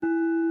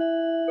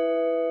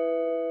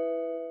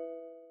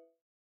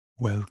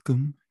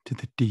Welcome to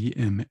the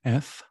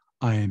DMF.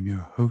 I am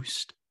your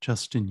host,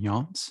 Justin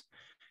Yance,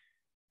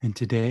 and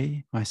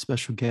today my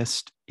special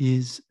guest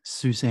is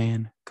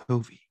Suzanne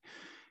Kovi.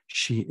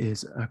 She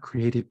is a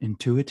creative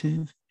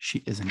intuitive.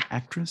 She is an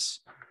actress.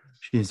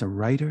 She is a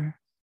writer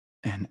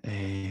and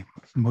a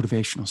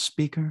motivational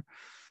speaker.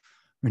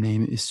 Her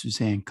name is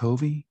Suzanne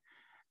Kovi,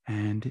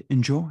 and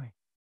enjoy.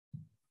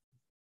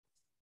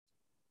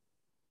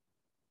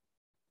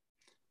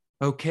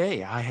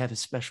 Okay, I have a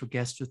special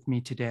guest with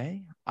me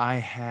today. I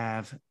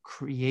have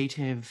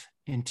creative,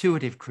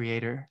 intuitive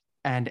creator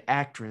and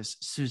actress,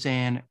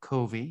 Suzanne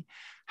Kovi.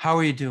 How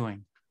are you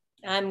doing?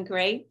 I'm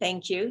great.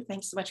 Thank you.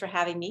 Thanks so much for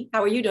having me.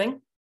 How are you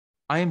doing?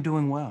 I am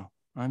doing well.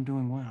 I'm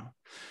doing well.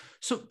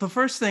 So the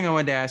first thing I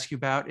wanted to ask you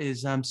about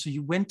is, so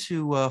you went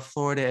to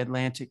Florida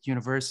Atlantic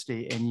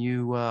University and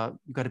you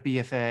got a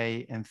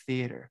BFA in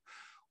theater.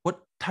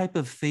 What type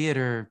of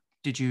theater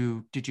did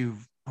you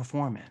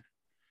perform in?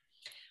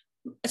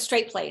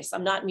 Straight plays.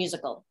 I'm not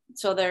musical.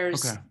 So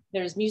there's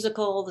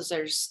musicals,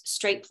 there's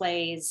straight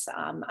plays.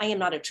 I am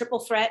not a triple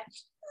threat.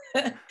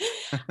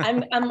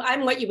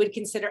 I'm what you would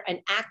consider an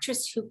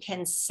actress who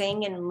can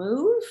sing and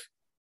move,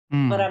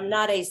 but I'm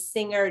not a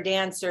singer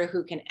dancer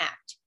who can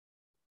act.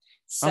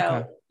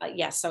 So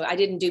so I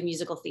didn't do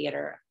musical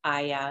theater.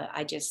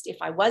 I just, if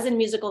I was in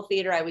musical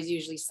theater, I was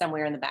usually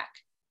somewhere in the back.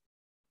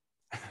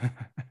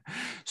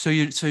 So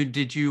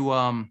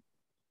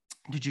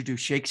did you do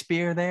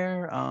Shakespeare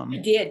there? I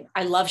did.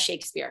 I love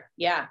Shakespeare.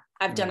 Yeah.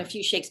 I've done a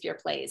few Shakespeare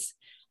plays.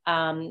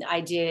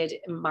 I did,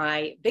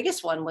 my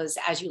biggest one was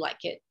As You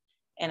Like It.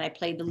 And I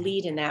played the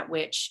lead in that,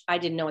 which I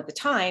didn't know at the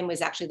time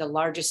was actually the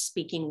largest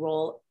speaking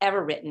role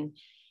ever written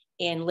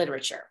in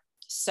literature.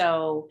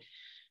 So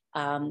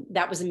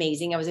that was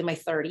amazing. I was in my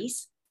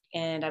 30s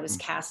and I was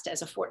cast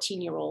as a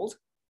 14-year-old.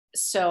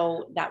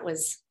 So that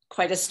was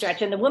quite a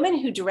stretch. And the woman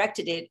who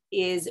directed it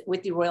is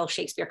with the Royal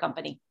Shakespeare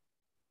Company.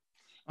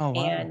 Oh,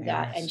 wow.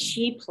 And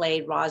she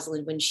played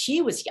Rosalind when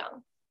she was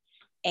young,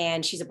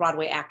 and she's a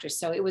Broadway actress.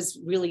 So it was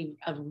really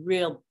a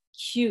real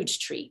huge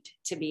treat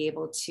to be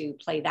able to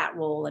play that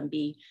role and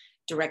be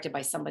directed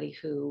by somebody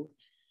who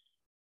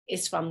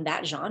is from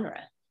that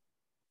genre.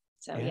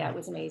 So yeah, it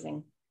was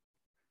amazing.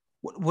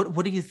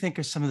 What do you think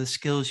are some of the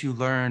skills you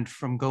learned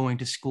from going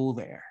to school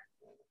there?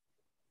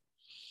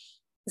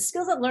 The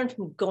skills I learned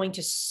from going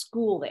to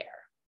school there,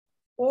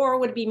 or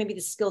would it be maybe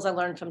the skills I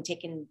learned from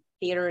taking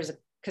theater as a,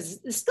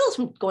 because the skills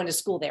from going to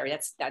school there,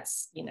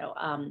 that's you know,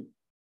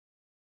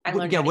 I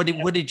learned. Yeah, what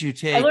did you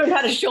take? I learned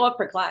how to show up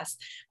for class,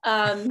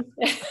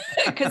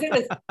 because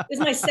it was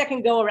my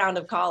second go around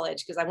of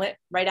college, because I went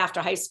right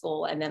after high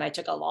school and then I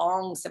took a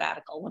long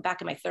sabbatical, went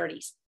back in my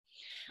 30s.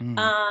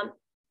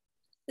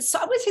 So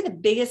I would say the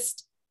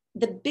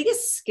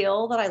biggest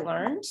skill that I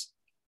learned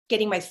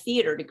getting my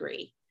theater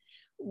degree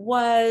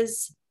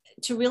was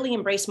to really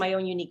embrace my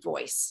own unique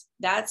voice.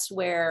 That's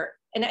where,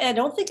 and I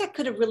don't think I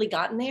could have really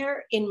gotten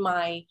there in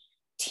my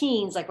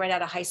teens, like right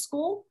out of high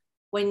school,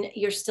 when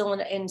you're still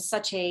in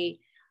such a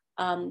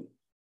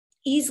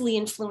easily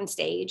influenced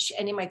age.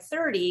 And in my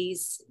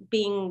 30s,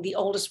 being the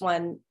oldest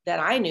one that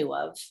I knew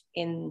of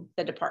in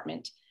the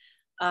department,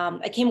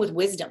 I came with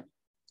wisdom.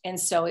 And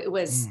so it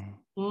was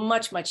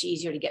much, much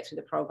easier to get through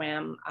the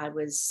program. I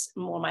was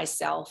more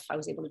myself. I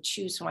was able to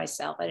choose for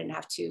myself. I didn't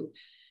have to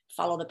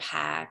follow the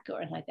pack or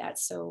anything like that.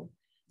 So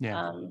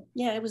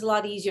it was a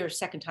lot easier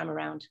second time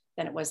around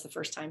than it was the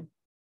first time.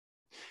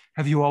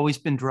 Have you always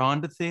been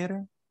drawn to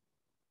theater?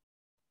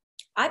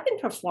 I've been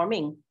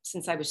performing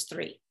since I was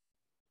 3.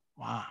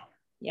 Wow.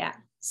 Yeah.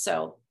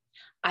 So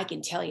I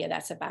can tell you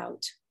that's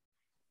about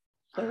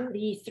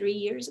 33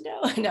 years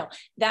ago. No,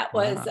 that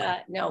was,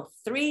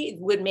 3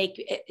 would make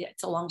it,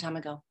 it's a long time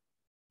ago.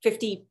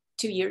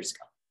 52 years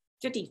ago,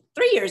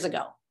 53 years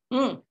ago.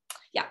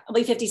 Yeah, I'll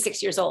be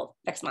 56 years old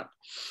next month.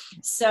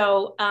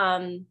 So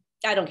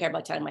I don't care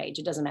about telling my age,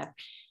 it doesn't matter.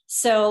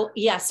 So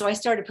yeah, so I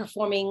started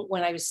performing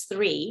when I was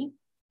 3,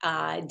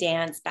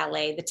 dance,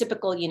 ballet, the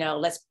typical,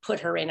 let's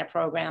put her in a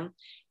program.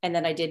 And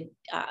then I did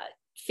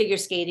figure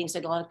skating, so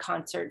I did a lot of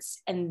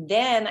concerts. And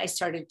then I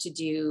started to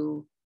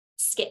do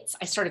skits.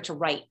 I started to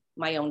write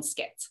my own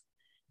skits.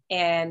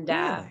 And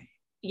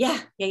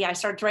really? I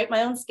started to write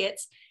my own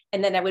skits.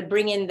 And then I would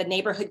bring in the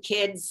neighborhood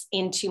kids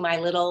into my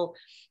little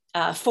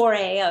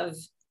foray of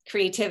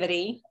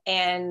creativity,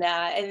 and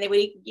they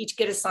would each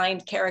get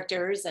assigned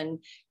characters, and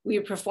we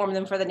would perform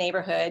them for the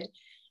neighborhood.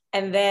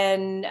 And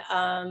then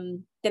I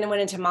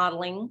went into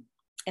modeling,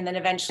 and then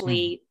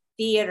eventually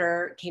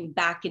theater came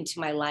back into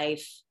my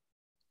life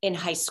in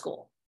high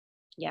school.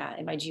 Yeah,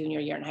 in my junior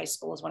year in high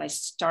school is when I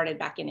started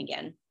back in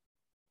again.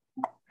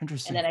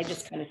 Interesting. And then I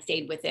just kind of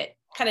stayed with it,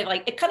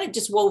 it kind of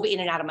just wove in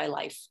and out of my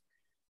life.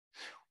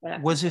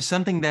 Was there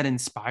something that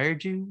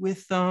inspired you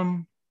with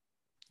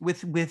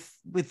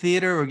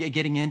theater or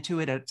getting into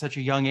it at such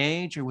a young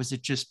age, or was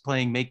it just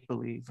playing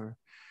make-believe? Or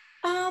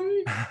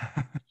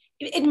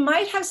it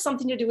might have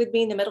something to do with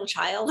being the middle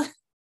child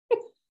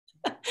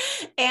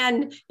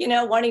and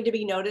wanting to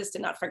be noticed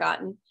and not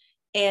forgotten.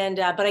 And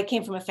but I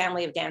came from a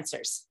family of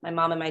dancers. My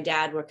mom and my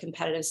dad were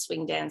competitive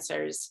swing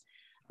dancers.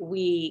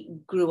 we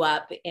grew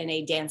up in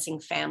a dancing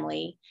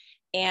family,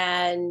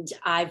 and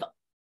I've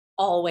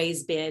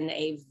always been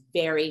a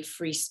very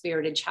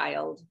free-spirited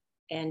child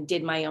and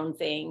did my own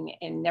thing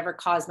and never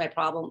caused my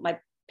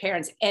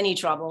parents any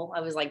trouble.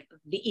 I was like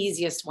the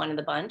easiest one in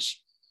the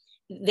bunch.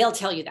 They'll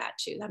tell you that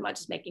too. I'm not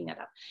just making that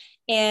up.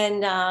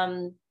 And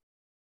I'm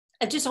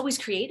just always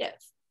creative,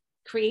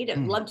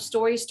 loved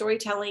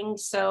storytelling.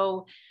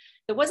 So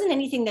there wasn't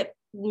anything that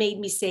made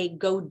me say,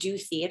 go do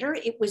theater.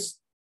 It was,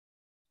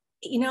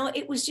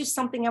 it was just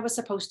something I was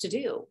supposed to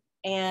do.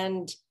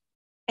 And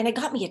it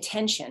got me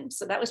attention.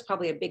 So that was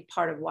probably a big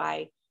part of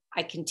why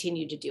I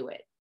continued to do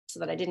it,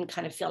 so that I didn't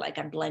kind of feel like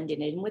I blended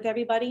in with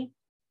everybody.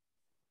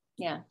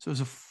 Yeah. So it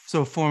was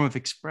a form of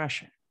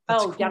expression.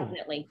 That's cool.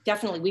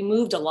 Definitely. We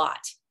moved a lot.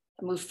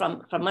 I moved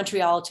from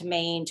Montreal to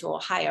Maine to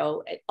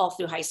Ohio all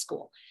through high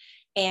school.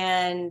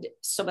 And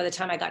so by the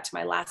time I got to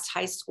my last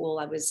high school,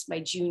 I was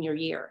my junior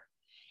year.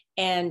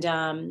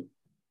 And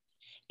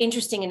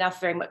interesting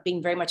enough,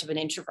 being very much of an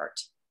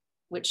introvert,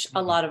 which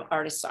a lot of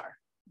artists are,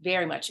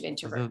 very much an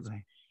introvert.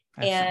 Absolutely.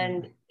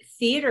 And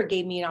theater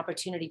gave me an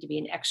opportunity to be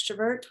an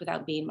extrovert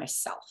without being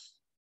myself.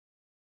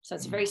 So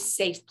it's a very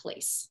safe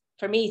place.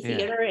 For me,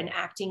 theater and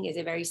acting is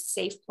a very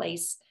safe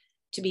place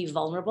to be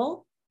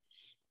vulnerable.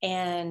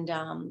 And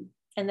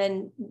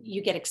then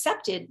you get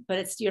accepted,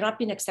 but you're not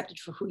being accepted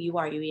for who you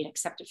are, you're being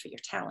accepted for your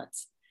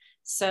talents.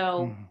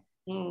 So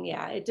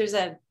there's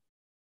a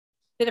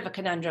bit of a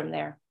conundrum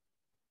there.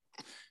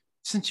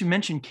 Since you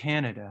mentioned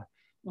Canada,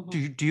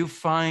 do you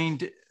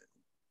find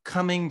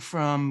coming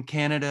from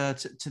Canada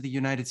to the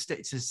United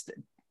States,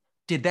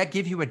 did that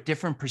give you a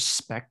different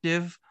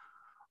perspective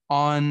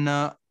on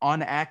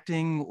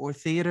acting or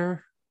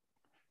theater?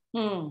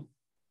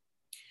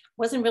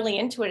 Wasn't really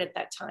into it at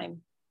that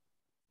time.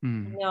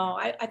 No,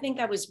 I think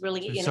I was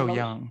really so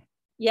young.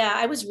 Yeah,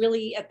 I was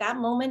really, at that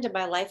moment in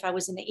my life, I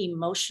was in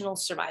emotional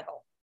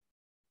survival.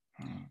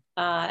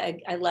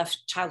 I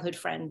left childhood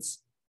friends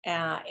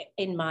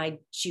in my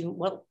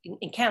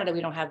in Canada,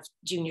 we don't have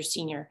junior,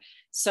 senior.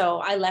 So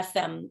I left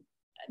them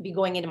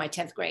going into my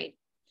 10th grade.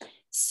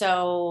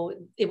 So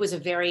it was a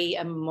very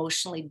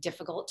emotionally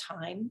difficult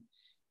time.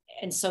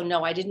 And so,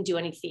 no, I didn't do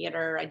any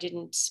theater. I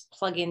didn't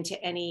plug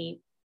into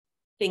any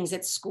things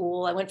at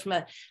school. I went from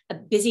a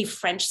busy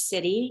French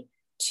city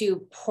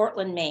to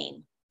Portland,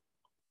 Maine.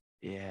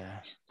 Yeah.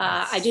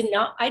 I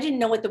didn't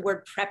know what the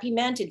word preppy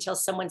meant until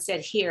someone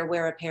said, here,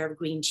 wear a pair of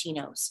green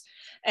chinos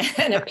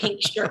and a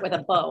pink shirt with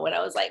a bow. And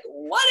I was like,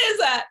 what is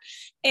that?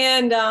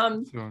 And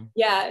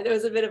there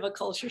was a bit of a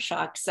culture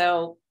shock.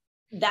 So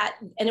and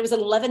it was an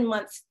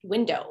 11-month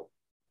window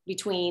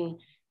between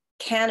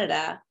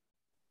Canada,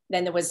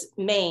 then there was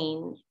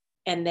Maine,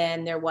 and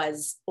then there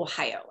was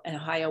Ohio. And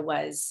Ohio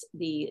was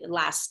the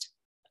last,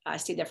 I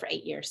stayed there for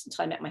 8 years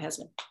until I met my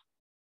husband.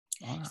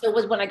 Wow. So it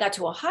was when I got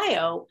to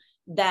Ohio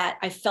that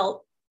I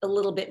felt a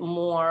little bit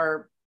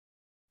more,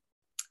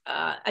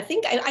 I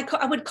think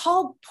I would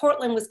call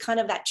Portland was kind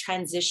of that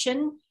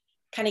transition,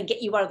 kind of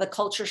get you out of the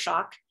culture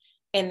shock.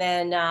 And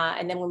then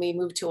when we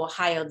moved to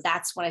Ohio,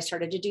 that's when I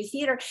started to do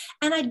theater.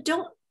 And I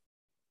don't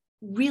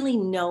really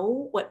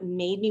know what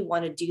made me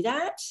want to do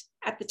that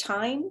at the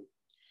time.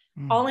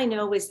 All I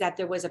know is that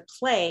there was a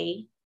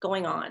play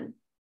going on.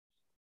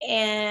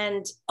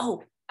 And,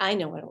 I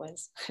know what it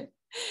was.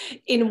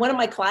 In one of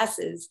my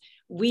classes,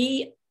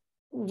 we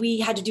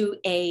had to do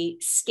a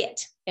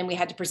skit and we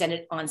had to present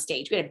it on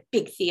stage. We had a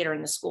big theater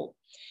in the school.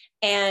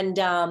 And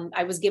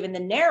I was given the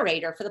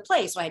narrator for the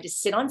play. So I had to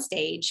sit on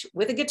stage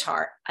with a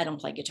guitar. I don't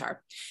play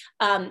guitar.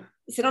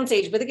 Sit on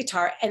stage with a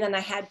guitar. And then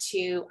I had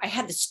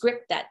the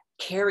script that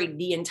carried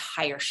the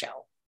entire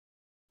show.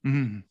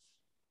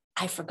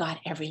 I forgot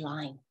every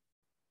line.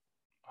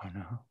 Oh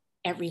no.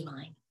 Every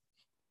line.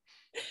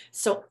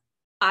 So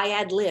I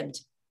ad-libbed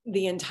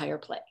the entire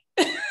play.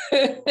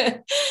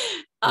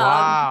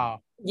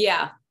 Wow.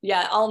 Yeah.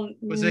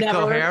 Was it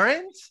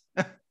coherent?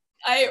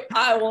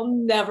 I will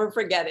never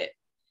forget it.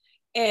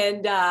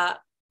 And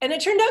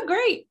it turned out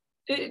great.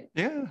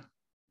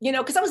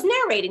 Because I was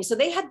narrating. So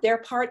they had their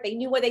part. They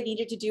knew what they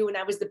needed to do. And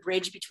I was the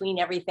bridge between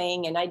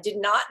everything. And I did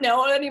not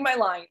know any of my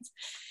lines.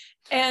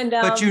 And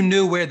but you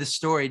knew where the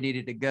story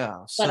needed to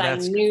go. So I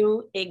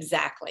knew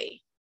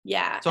exactly.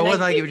 Yeah. So it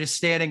wasn't like you were just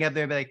standing up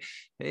there and be like,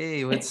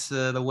 hey, what's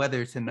the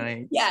weather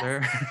tonight,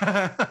 sir?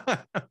 I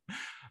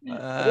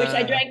wish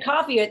I drank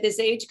coffee at this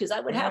age because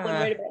I would have one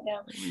right about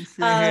now.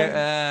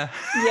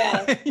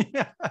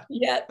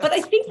 But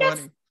I think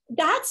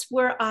that's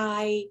where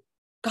I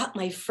got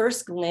my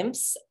first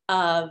glimpse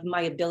of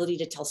my ability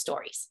to tell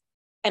stories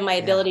and my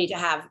ability to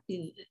have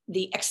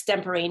the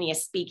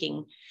extemporaneous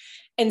speaking.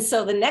 And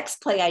so the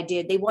next play I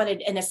did, they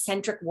wanted an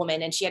eccentric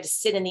woman and she had to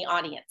sit in the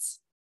audience.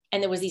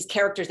 And there was these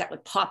characters that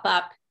would pop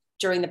up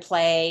during the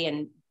play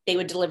and they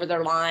would deliver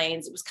their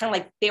lines. It was kind of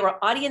like they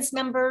were audience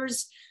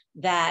members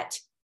that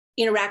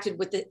interacted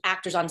with the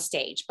actors on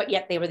stage, but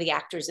yet they were the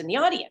actors in the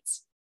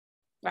audience,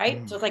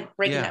 right? So it's like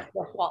breaking that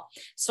fourth wall.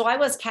 So I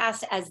was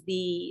cast as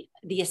the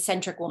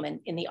eccentric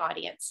woman in the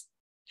audience.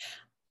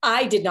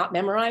 I did not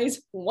memorize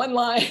one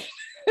line.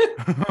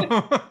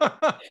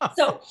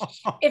 So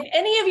if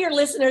any of your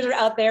listeners are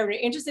out there and are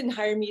interested in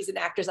hiring me as an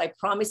actress, I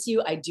promise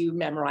you, I do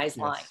memorize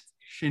lines.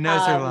 She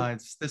knows her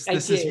lines. This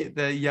is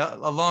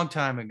a long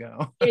time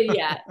ago.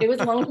 Yeah, it was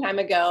a long time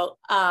ago.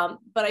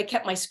 But I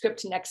kept my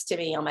script next to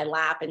me on my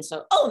lap. And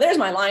so, oh, there's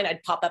my line.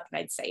 I'd pop up and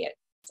I'd say it.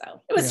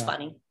 So it was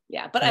funny.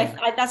 Yeah. But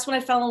I that's when I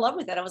fell in love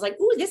with it. I was like,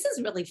 ooh, this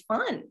is really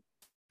fun.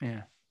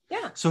 Yeah.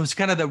 Yeah. So it's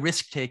kind of the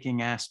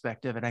risk-taking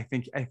aspect of it. I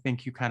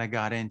think you kind of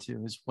got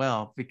into as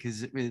well,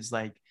 because it was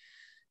like,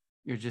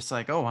 you're just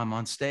like, oh, I'm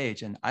on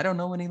stage and I don't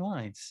know any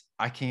lines.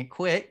 I can't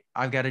quit.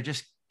 I've got to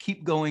just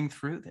keep going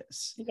through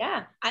this.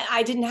 Yeah.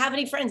 I didn't have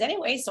any friends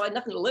anyway, so I had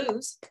nothing to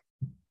lose.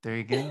 There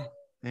you go.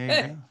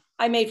 There you go.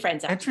 I made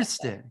friends.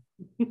 Interesting.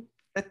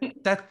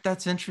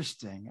 That's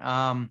interesting.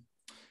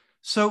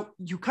 So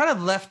you kind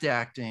of left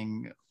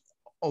acting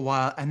a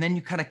while and then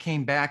you kind of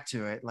came back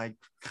to it, like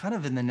kind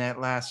of in the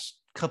last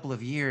couple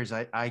of years,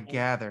 I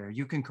gather.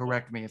 You can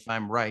correct me if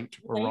I'm right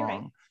or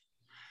wrong.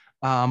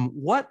 Right.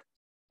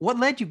 What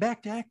led you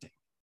back to acting?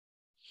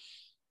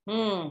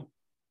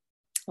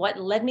 What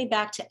led me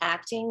back to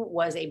acting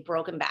was a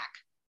broken back.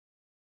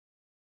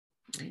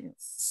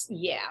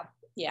 Yeah.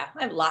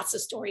 I have lots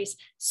of stories.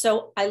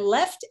 So I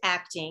left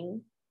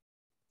acting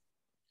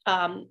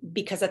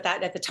because at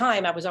the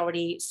time I was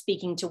already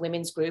speaking to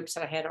women's groups,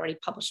 and I had already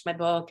published my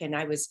book, and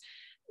I was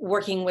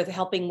working with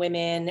helping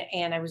women,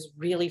 and I was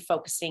really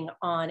focusing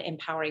on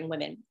empowering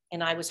women.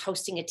 And I was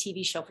hosting a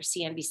TV show for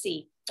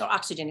CNBC, or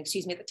Oxygen,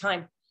 excuse me, at the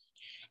time.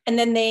 And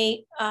then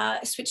they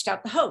switched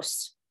out the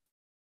hosts.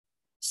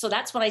 So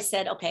that's when I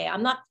said, okay,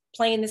 I'm not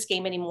playing this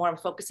game anymore. I'm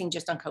focusing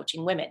just on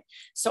coaching women.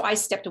 So I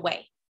stepped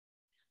away.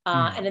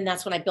 And then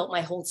that's when I built my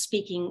whole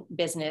speaking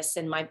business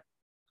and my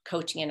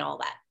coaching and all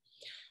that.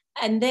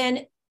 And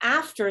then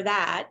after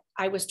that,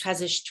 I was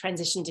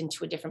transitioned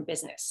into a different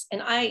business.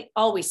 And I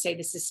always say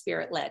this is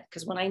spirit-led,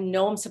 because when I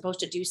know I'm supposed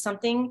to do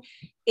something,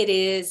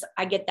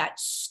 I get that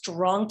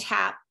strong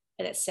tap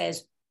and it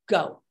says,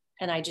 go.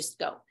 And I just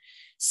go.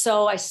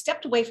 So I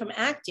stepped away from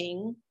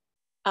acting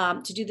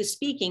to do the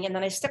speaking. And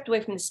then I stepped away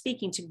from the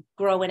speaking to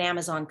grow an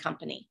Amazon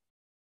company.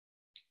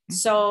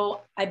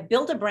 So I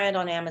built a brand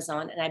on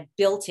Amazon, and I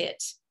built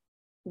it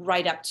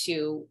right up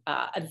to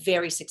a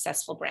very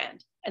successful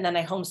brand. And then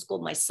I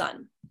homeschooled my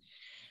son.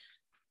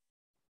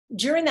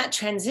 During that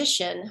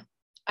transition,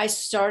 I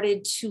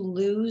started to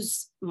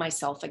lose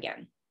myself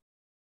again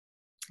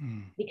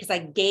because I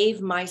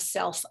gave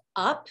myself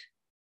up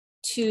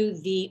to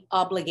the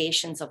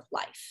obligations of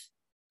life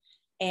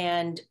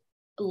and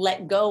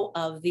let go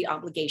of the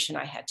obligation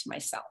I had to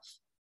myself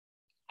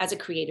as a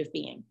creative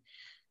being.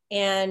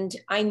 And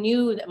I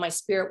knew that my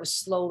spirit was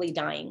slowly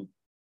dying,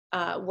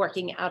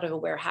 working out of a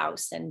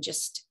warehouse and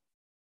just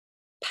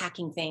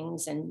packing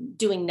things and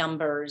doing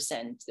numbers.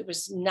 And there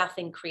was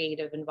nothing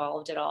creative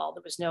involved at all.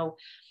 There was no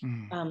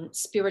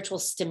spiritual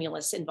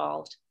stimulus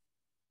involved.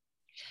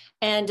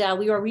 And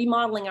we were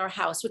remodeling our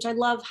house, which I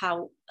love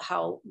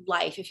how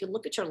life, if you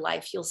look at your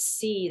life, you'll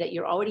see that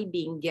you're already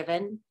being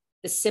given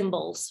the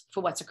symbols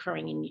for what's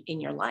occurring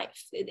in your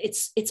life.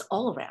 It's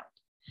all around.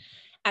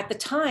 At the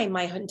time,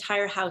 my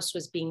entire house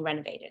was being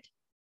renovated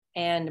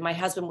and my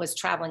husband was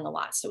traveling a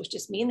lot. So it was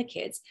just me and the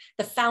kids.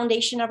 The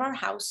foundation of our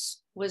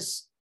house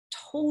was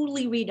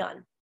totally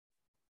redone.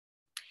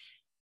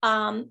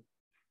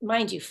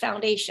 Mind you,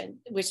 foundation,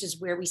 which is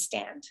where we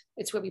stand.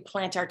 It's where we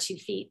plant our 2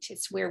 feet.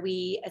 It's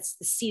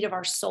the seat of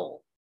our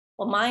soul.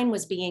 Well, mine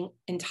was being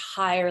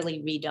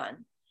entirely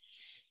redone.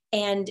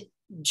 And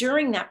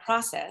during that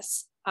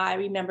process, I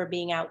remember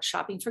being out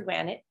shopping for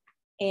granite,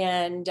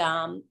 and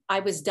I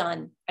was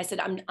done. I said,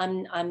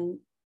 I'm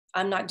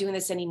not doing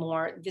this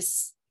anymore.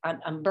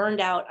 I'm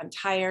burned out. I'm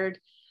tired.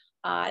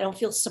 I don't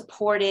feel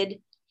supported.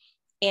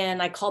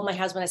 And I called my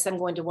husband. I said, I'm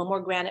going to one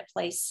more granite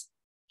place,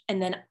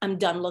 and then I'm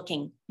done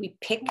looking. We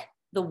pick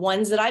the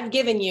ones that I've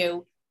given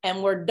you,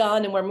 and we're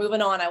done, and we're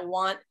moving on. I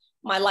want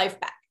my life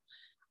back.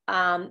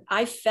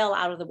 I fell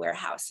out of the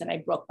warehouse and I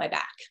broke my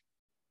back.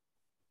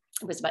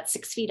 It was about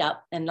 6 feet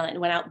up, and I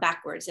went out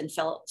backwards and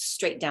fell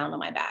straight down on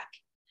my back.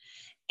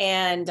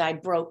 And I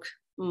broke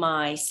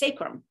my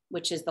sacrum,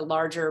 which is the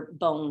larger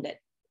bone that,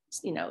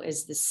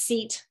 is the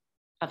seat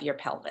of your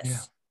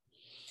pelvis.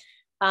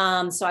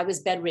 Yeah. So I was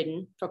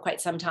bedridden for quite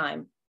some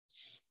time.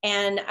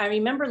 And I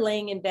remember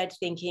laying in bed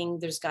thinking,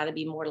 there's got to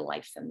be more to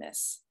life than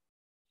this.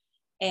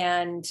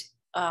 And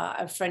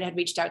a friend had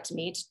reached out to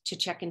me to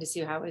check in to see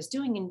how I was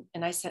doing.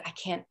 And I said,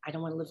 I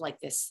don't want to live like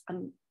this.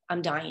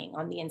 I'm dying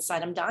on the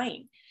inside. I'm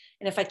dying.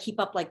 And if I keep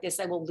up like this,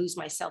 I will lose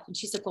myself. And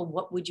she said, well,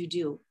 what would you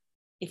do?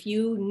 If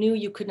you knew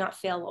you could not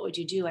fail, what would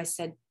you do? I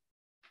said,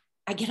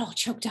 I get all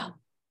choked up.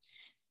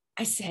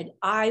 I said,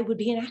 I would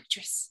be an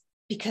actress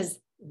because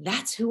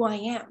that's who I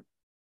am.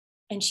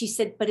 And she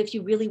said, but if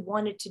you really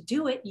wanted to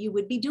do it, you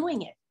would be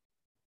doing it.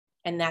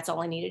 And that's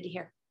all I needed to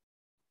hear.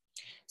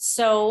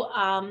 So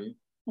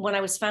when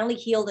I was finally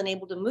healed and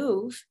able to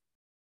move,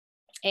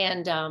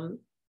 and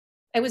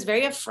I was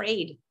very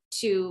afraid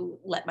to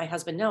let my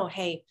husband know,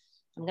 hey,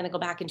 I'm going to go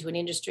back into an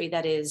industry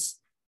that is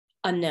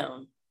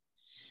unknown.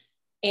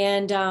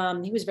 And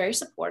he was very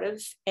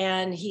supportive.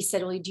 And he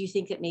said, well, do you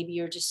think that maybe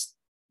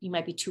you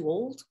might be too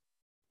old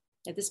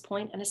at this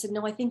point? And I said,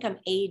 no, I think I'm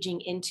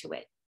aging into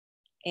it.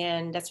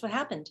 And that's what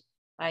happened.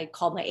 I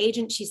called my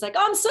agent. She's like,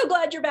 oh, I'm so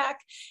glad you're back.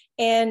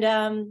 And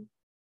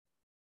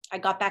I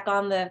got back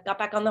on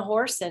the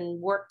horse and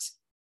worked.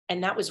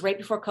 And that was right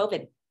before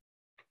COVID.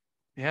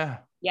 Yeah.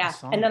 Yeah.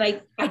 And then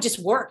I just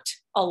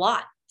worked a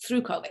lot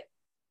through COVID.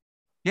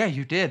 Yeah,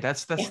 you did.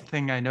 That's the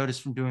thing I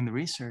noticed from doing the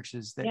research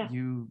is that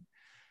you,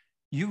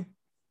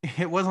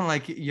 it wasn't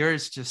like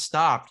yours just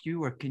stopped. You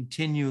were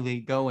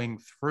continually going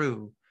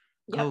through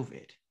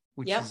COVID,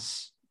 which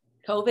is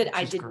COVID. Which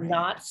I is did great.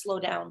 not slow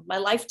down. My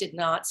life did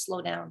not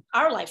slow down.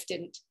 Our life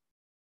didn't.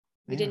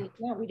 We didn't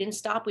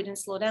stop. We didn't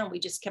slow down. We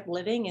just kept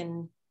living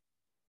and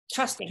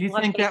trusting. Do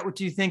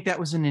you think that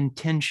was an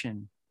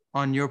intention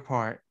on your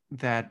part,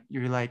 that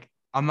you're like,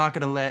 I'm not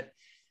going to let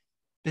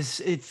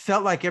this, it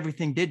felt like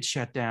everything did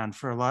shut down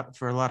for a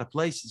lot of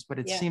places, but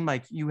it seemed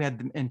like you had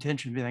the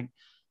intention to be like,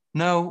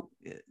 no,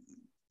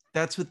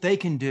 that's what they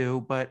can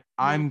do, but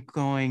we're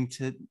going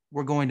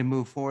to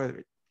move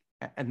forward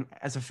and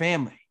as a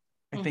family.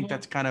 I think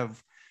that's kind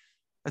of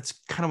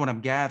what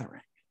I'm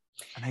gathering.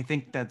 And I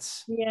think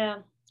that's,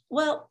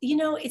 well,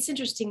 it's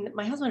interesting that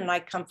my husband and I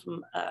come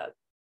from, I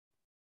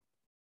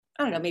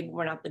don't know, maybe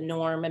we're not the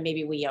norm and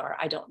maybe we are,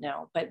 I don't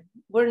know, but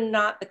we're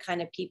not the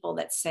kind of people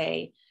that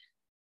say,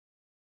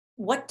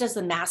 what does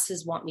the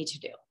masses want me to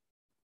do?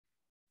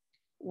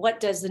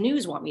 What does the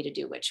news want me to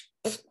do? Which,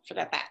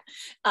 forget that.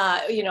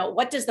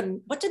 What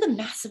are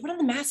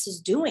the masses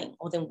doing?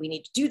 Well, then we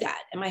need to do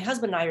that. And my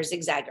husband and I are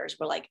zigzaggers.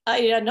 We're like,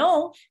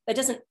 no, that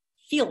doesn't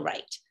feel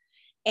right.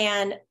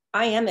 And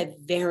I am a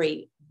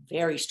very,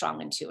 very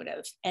strong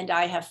intuitive. And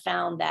I have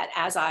found that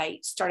as I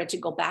started to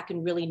go back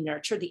and really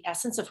nurture the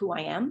essence of who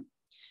I am,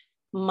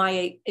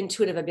 my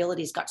intuitive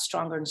abilities got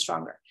stronger and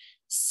stronger.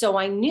 So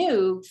I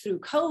knew through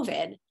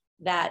COVID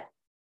that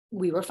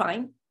we were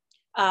fine.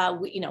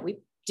 We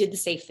did the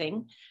safe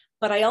thing,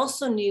 but I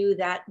also knew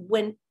that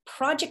when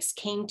projects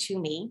came to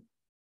me,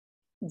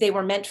 they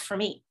were meant for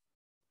me.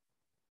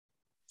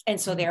 And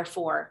so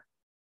therefore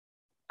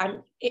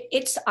I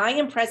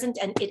am present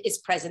and it is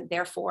present.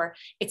 Therefore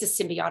it's a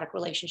symbiotic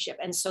relationship.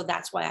 And so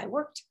that's why I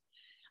worked.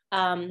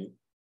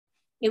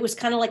 It was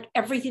kind of like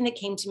everything that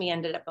came to me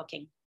ended up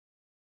booking.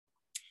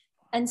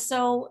 And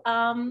so,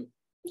 but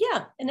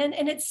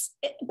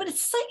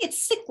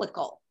it's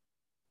cyclical.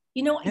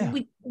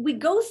 We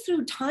go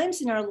through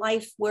times in our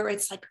life where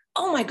it's like,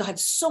 oh my God,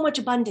 so much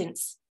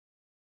abundance,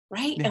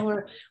 right? Yeah. And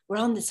we're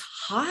on this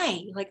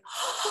high, like,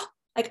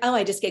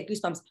 I just get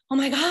goosebumps. Oh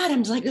my God,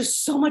 I'm like, there's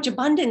so much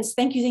abundance.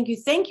 Thank you, thank you,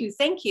 thank you,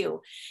 thank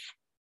you.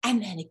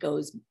 And then it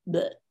goes,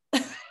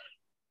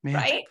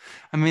 right?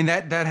 I mean,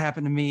 that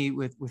happened to me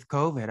with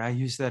COVID. I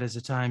used that as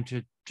a time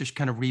to just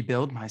kind of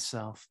rebuild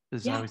myself,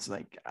 because I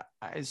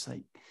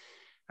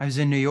was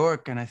in New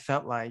York and I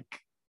felt like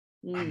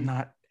I'm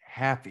not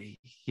happy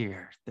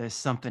here. There's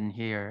something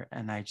here.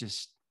 And I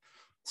just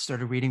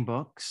started reading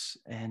books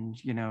and,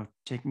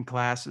 taking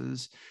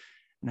classes.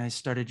 And I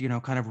started,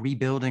 kind of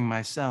rebuilding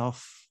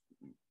myself,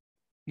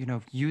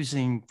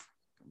 using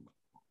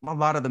a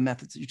lot of the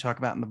methods that you talk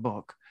about in the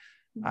book.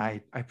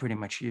 I pretty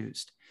much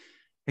used,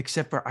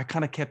 except for I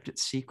kind of kept it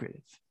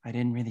secretive. I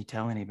didn't really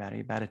tell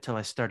anybody about it till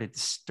I started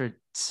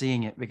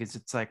seeing it, because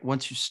it's like,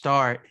 once you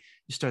start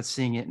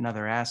seeing it in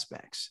other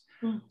aspects.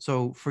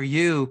 So for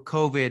you,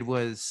 COVID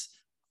was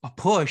a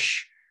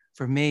push.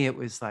 For me, it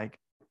was like,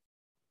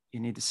 you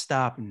need to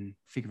stop and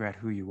figure out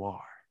who you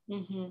are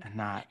and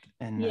not,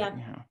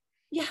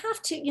 you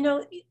have to,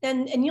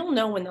 and you'll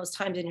know when those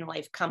times in your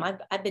life come.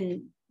 I've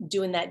been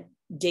doing that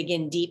dig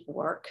in deep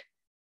work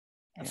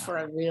for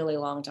a really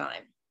long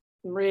time.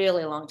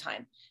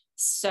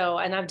 So,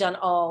 and I've done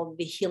all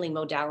the healing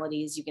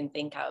modalities you can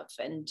think of,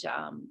 and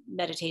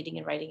meditating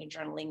and writing and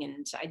journaling.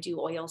 And I do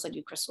oils, I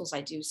do crystals,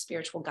 I do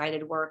spiritual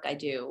guided work. I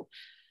do,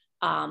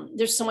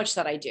 there's so much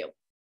that I do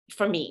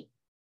for me.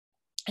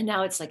 And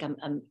now it's like,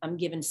 I'm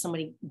given so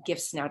many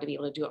gifts now to be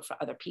able to do it for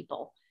other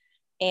people.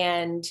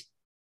 And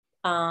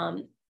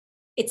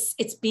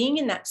it's being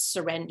in that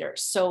surrender.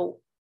 So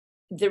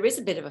there is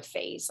a bit of a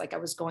phase like I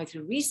was going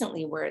through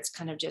recently where it's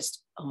kind of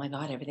just, oh my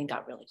God, everything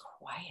got really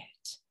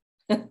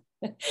quiet.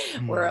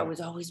 Where I was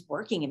always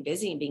working and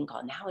busy and being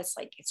called. Now it's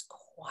like, it's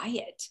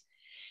quiet.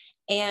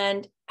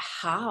 And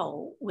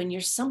how, when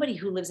you're somebody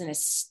who lives in a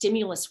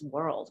stimulus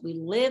world, we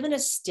live in a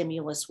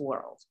stimulus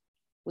world.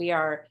 We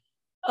are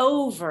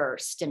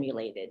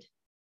overstimulated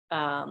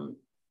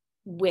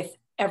with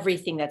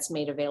everything that's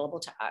made available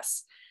to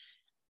us.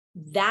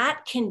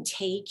 That can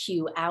take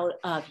you out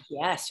of,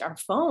 our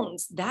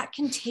phones, that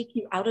can take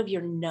you out of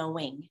your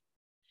knowing.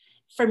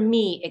 For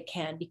me, it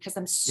can, because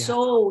I'm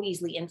so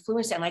easily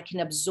influenced and I can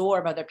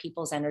absorb other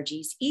people's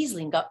energies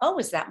easily and go, oh,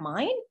 is that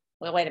mine?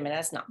 Well, wait a minute,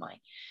 that's not mine.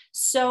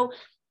 So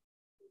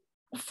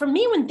for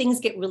me, when things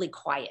get really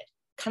quiet,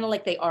 kind of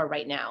like they are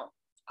right now,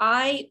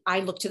 I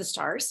look to the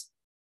stars.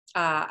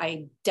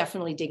 I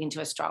definitely dig into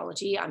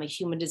astrology. I'm a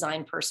human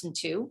design person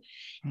too.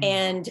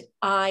 And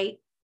I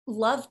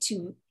love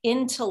to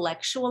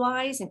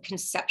intellectualize and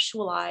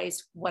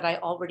conceptualize what I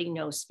already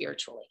know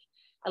spiritually.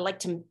 I like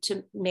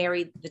to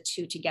marry the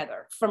two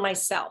together for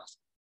myself.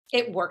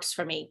 It works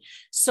for me.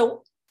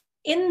 So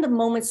in the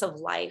moments of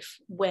life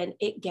when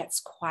it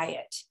gets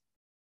quiet,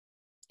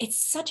 it's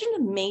such an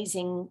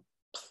amazing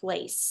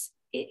place.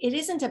 It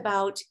isn't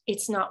about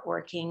it's not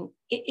working.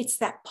 It's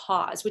that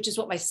pause, which is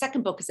what my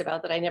second book is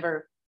about that I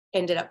never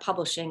ended up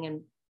publishing,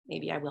 and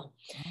maybe I will.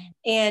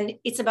 And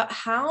it's about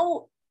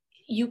how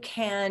you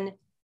can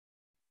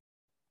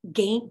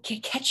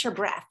catch your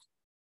breath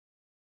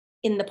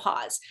in the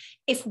pause.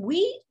 If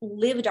we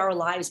lived our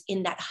lives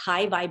in that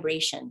high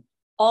vibration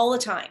all the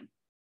time,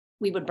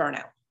 we would burn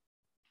out.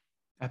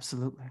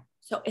 Absolutely.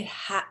 So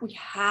we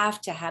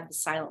have to have the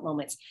silent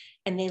moments,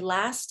 and they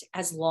last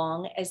as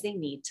long as they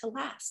need to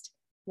last.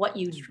 What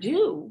you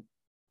do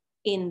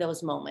in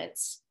those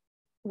moments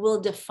will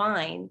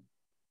define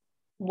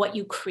what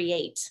you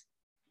create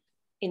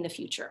in the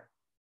future.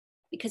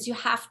 Because you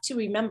have to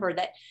remember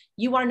that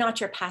you are not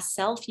your past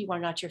self. You are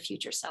not your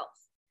future self.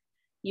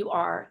 You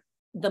are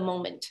the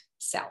moment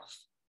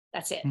self.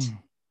 That's it.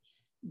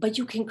 But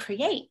you can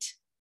create.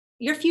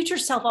 Your future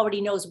self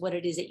already knows what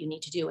it is that you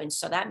need to do. And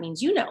so that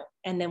means you know.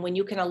 And then when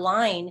you can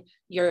align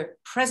your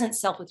present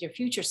self with your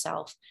future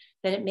self,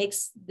 then it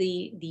makes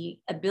the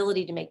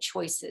ability to make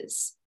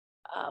choices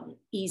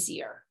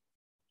easier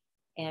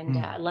and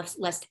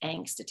less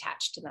angst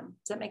attached to them.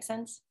 Does that make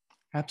sense?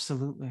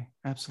 Absolutely.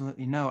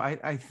 Absolutely. No,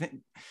 I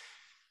think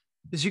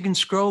because you can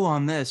scroll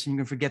on this and you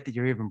can forget that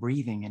you're even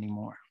breathing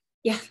anymore.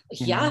 Yeah.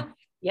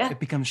 Yeah.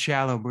 It becomes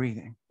shallow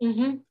breathing.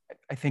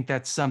 I think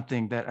that's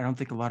something that I don't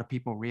think a lot of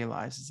people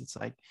realize is it's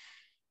like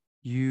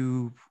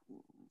you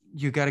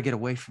got to get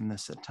away from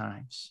this at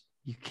times.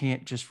 You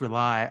can't just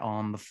rely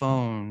on the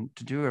phone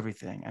to do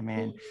everything. I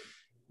mean,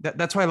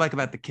 that's what I like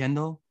about the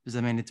Kindle is,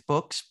 I mean, it's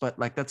books, but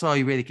like, that's all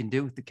you really can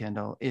do with the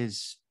Kindle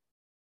is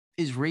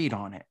read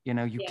on it. You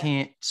know, you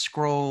can't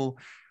scroll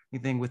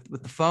anything with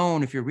the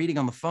phone. If you're reading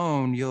on the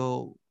phone,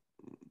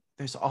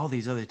 there's all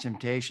these other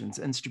temptations.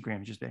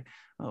 Instagram just be,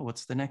 oh,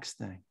 what's the next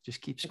thing? Just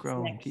keep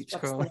scrolling, keep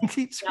scrolling,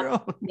 keep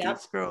scrolling, keep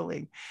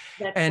scrolling.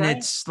 And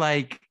it's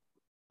like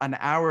an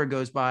hour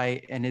goes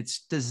by and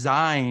it's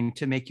designed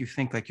to make you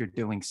think like you're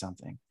doing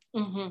something,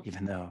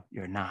 even though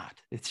you're not.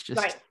 It's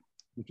just,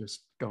 you're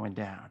just going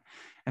down.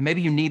 And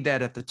maybe you need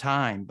that at the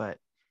time, but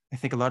I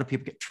think a lot of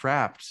people get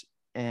trapped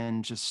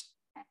and just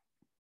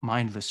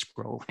mindless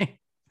scrolling.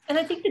 And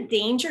I think the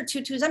danger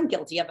too is I'm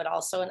guilty of it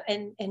also.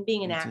 And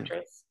being an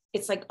actress,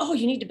 it's like, oh,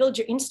 you need to build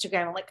your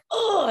Instagram. I'm like,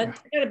 oh, I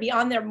gotta be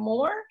on there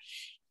more.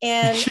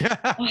 And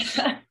it's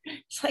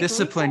like,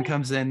 discipline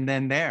comes in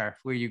then there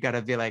where you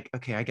gotta be like,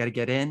 okay, I gotta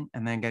get in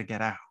and then gotta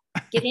get out.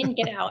 Get in,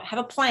 get out, have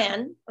a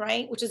plan,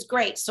 right? Which is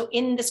great. So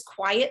in this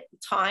quiet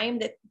time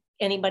that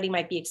anybody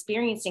might be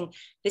experiencing,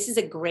 this is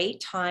a great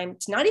time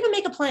to not even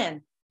make a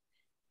plan,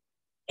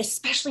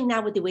 especially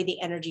now with the way the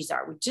energies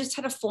are. We just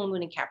had a full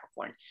moon in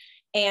Capricorn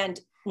and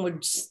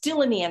we're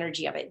still in the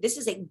energy of it. This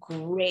is a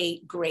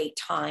great, great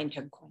time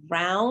to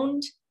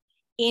ground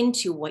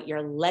into what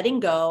you're letting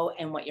go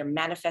and what you're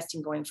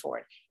manifesting going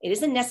forward. It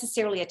isn't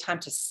necessarily a time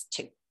to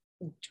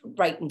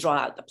write and draw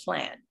out the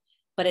plan,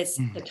 but it's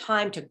the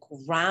time to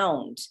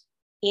ground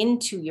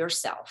into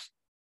yourself.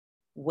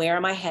 Where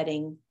am I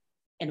heading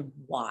and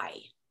why?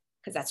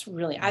 Because that's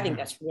really, I think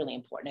that's really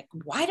important.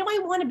 Like, why do I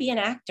want to be an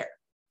actor?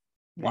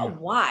 Well,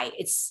 why?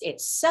 It's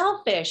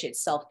selfish,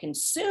 it's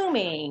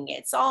self-consuming,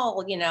 it's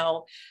all,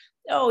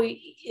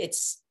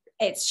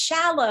 it's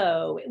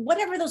shallow,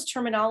 whatever those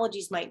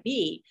terminologies might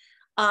be.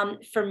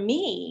 For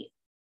me,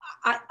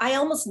 I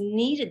almost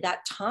needed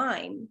that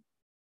time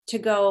to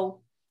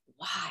go,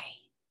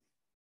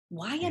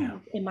 why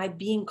am I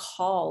being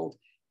called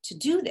to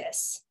do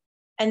this?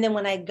 And then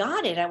when I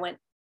got it, I went,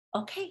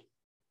 okay,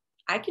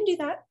 I can do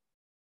that.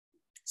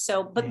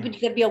 So, but you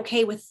gotta be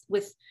okay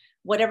with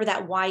whatever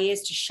that why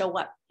is to show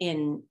up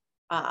in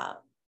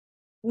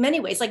many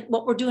ways. Like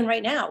what we're doing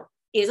right now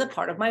is a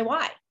part of my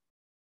why.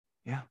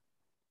 Yeah.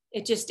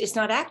 It's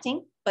not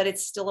acting, but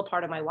it's still a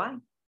part of my why.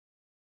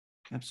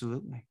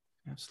 Absolutely.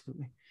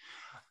 Absolutely.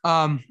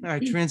 All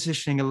right,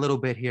 transitioning a little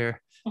bit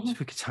here. So we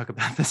could talk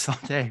about this all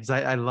day because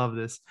I love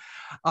this.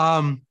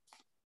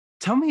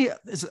 Tell me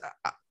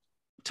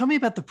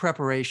about the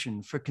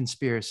preparation for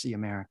Conspiracy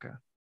America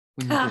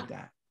when you did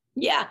that.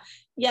 Yeah.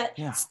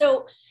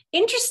 So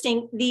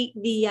interesting. The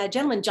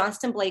gentleman,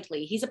 Johnston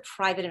Blakely, he's a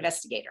private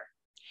investigator.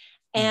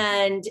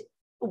 And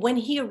when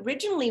he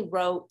originally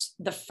wrote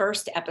the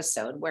first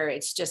episode where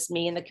it's just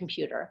me and the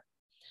computer,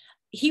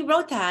 he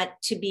wrote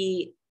that to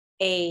be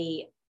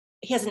he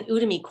has an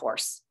Udemy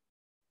course,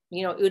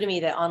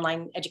 Udemy, the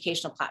online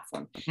educational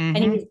platform.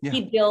 And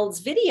he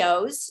builds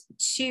videos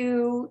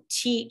to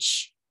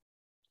teach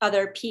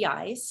other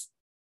PIs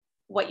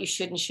what you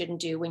should and shouldn't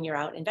do when you're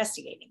out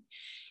investigating.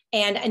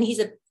 And he's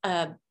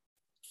a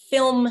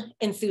film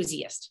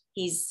enthusiast.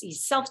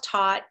 He's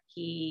self-taught.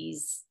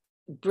 He's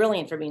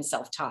brilliant for being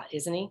self-taught,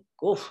 isn't he?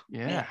 Oof,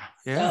 yeah.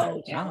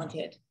 So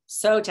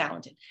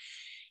talented.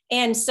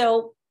 And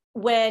so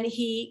when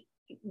he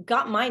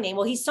got my name.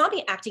 Well, he saw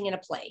me acting in a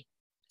play,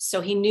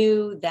 so he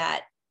knew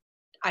that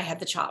I had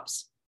the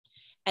chops.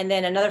 And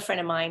then another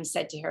friend of mine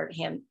said to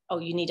him, oh,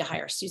 you need to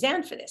hire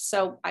Suzanne for this.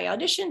 So I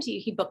auditioned.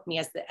 He booked me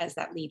as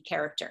that lead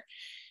character.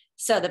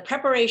 So the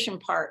preparation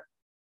part,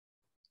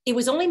 it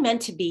was only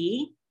meant to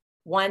be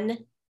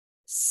one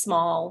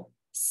small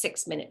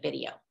 6-minute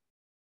video.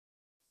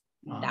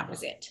 Wow. That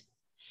was it.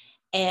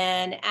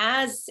 And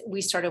as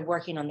we started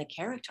working on the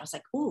character, I was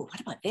like, ooh, what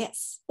about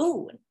this?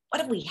 Ooh,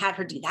 what if we had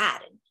her do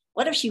that? And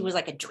what if she was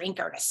like a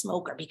drinker and a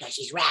smoker because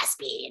she's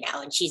raspy,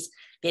 and she's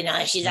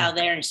out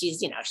there and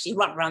she's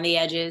rough around the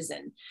edges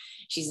and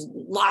she's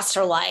lost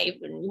her life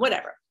and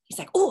whatever. He's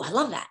like, oh, I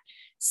love that.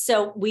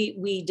 So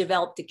we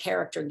developed the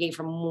character, gave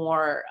her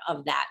more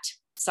of that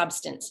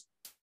substance.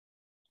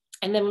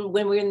 And then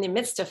when we were in the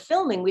midst of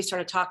filming, we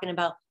started talking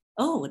about,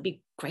 oh, it'd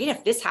be great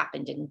if this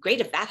happened and great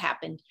if that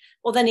happened.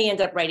 Well, then he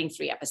ended up writing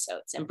 3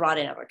 episodes and brought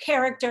in other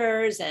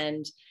characters.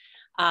 And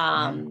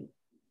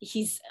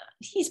he's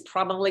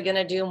probably going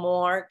to do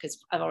more,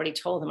 because I've already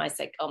told him, I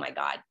said, oh my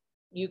God,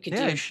 you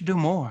should do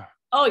more.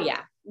 Oh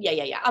yeah.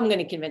 I'm going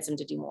to convince him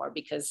to do more,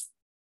 because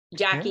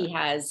Jackie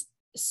has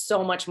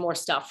so much more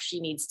stuff she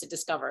needs to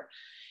discover.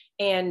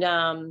 And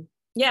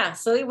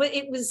so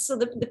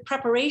the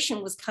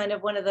preparation was kind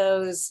of one of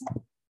those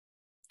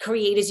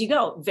create as you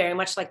go, very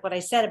much like what I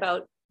said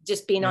about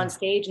just being on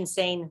stage and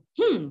saying,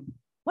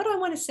 what do I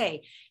want to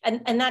say?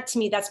 And that, to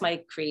me, that's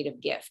my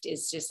creative gift,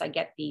 is just I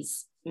get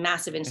these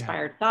massive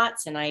inspired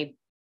thoughts and I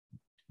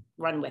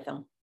run with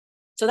them.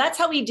 So that's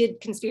how we did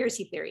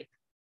Conspiracy Theory.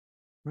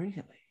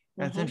 Really?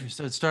 That's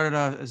interesting. So it started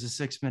off as a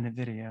 6-minute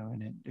video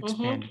and it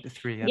expanded to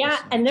 3 episodes. Yeah,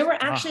 and there were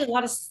actually a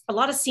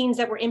lot of scenes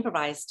that were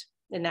improvised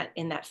in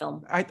that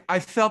film. I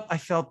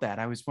felt that.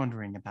 I was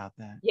wondering about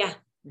that.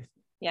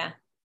 Yeah.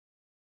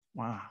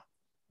 Wow,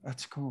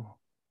 that's cool.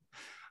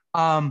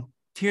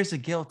 Tears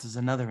of Guilt is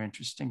another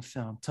interesting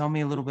film. Tell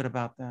me a little bit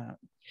about that.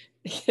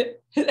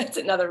 That's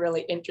another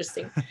really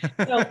interesting.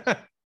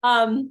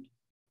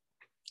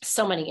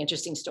 So many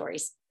interesting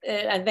stories.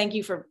 And thank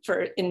you for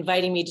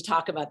inviting me to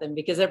talk about them,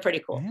 because they're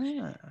pretty cool.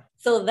 Yeah.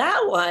 So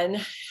that one,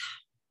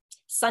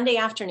 Sunday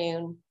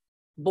afternoon,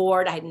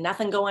 bored. I had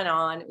nothing going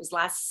on. It was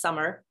last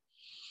summer.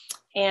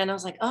 And I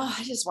was like, oh,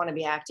 I just want to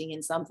be acting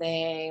in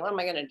something. What am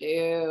I going to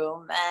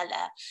do?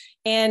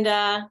 And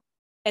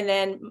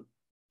then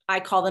I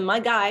call them my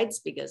guides,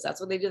 because that's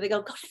what they do. They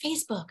go to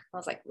Facebook. I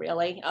was like,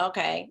 really?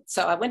 Okay.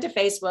 So I went to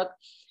Facebook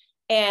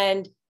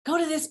and go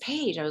to this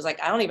page. I was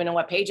like, I don't even know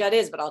what page that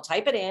is, but I'll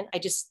type it in. I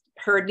just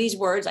heard these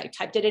words. I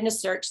typed it in a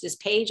search. This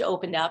page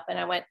opened up and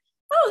I went,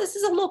 oh, this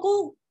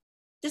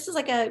is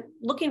like a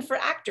looking for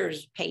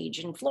actors page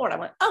in Florida. I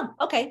went, oh,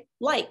 okay,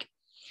 like.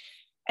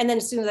 And then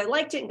as soon as I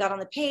liked it and got on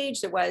the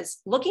page, there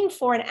was looking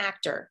for an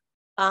actor,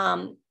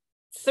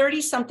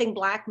 30-something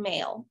Black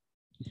male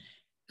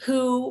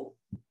who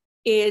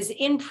is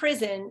in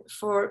prison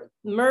for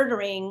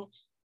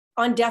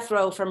on death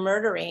row for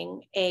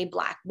murdering a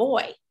Black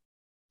boy.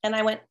 And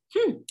I went,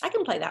 I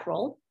can play that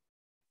role.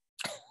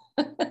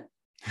 I'm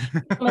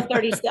a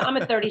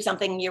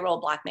 30-something year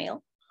old Black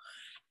male.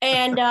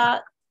 And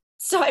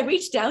so I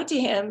reached out to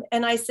him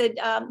and I said,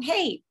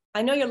 hey,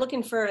 I know you're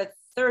looking for a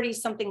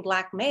 30-something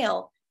Black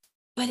male,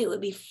 but it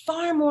would be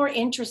far more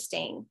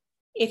interesting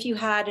if you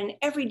had an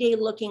everyday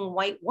looking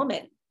white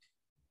woman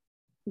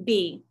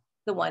be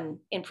the one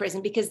in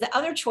prison, because the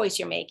other choice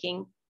you're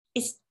making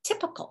is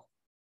typical.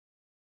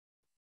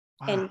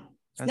 Wow.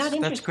 And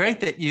that's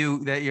great that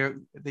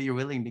you're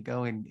willing to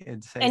go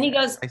and say. And he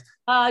goes, do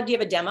you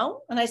have a demo?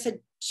 And I said,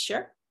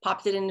 sure.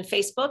 Popped it into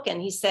Facebook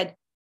and he said,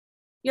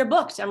 you're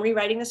booked. I'm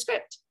rewriting the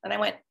script. And I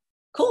went,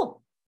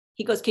 cool.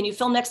 He goes, can you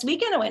film next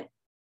weekend? I went,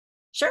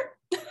 sure.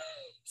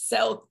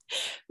 So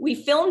we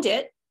filmed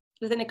it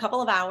within a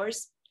couple of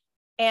hours.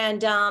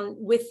 And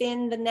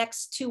within the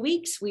next 2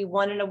 weeks, we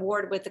won an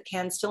award with the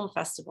Cannes Film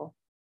Festival.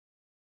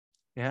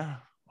 Yeah. Wow.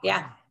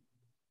 Yeah.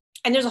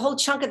 And there's a whole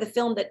chunk of the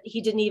film that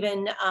he didn't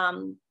even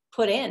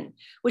put in,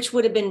 which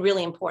would have been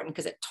really important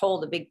because it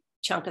told a big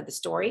chunk of the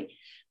story.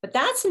 But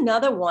that's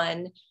another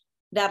one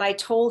that I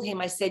told him,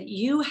 I said,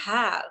 you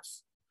have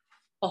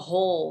a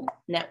whole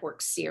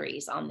network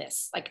series on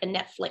this, like a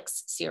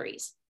Netflix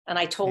series. And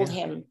I told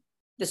him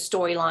the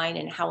storyline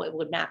and how it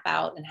would map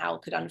out and how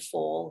it could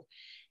unfold.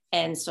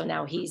 And so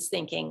now he's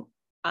thinking,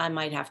 I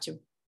might have to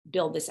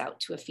build this out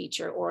to a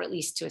feature or at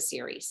least to a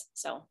series.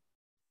 So,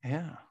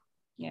 yeah.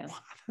 Wow,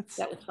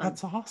 that was fun.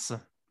 That's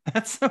awesome.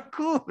 That's so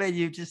cool that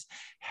you just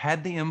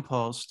had the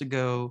impulse to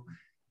go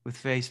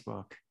with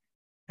Facebook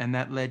and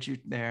that led you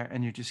there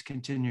and you just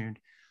continued.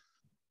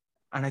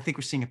 And I think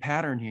we're seeing a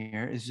pattern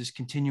here is just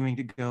continuing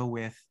to go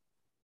with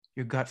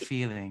your gut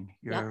feeling,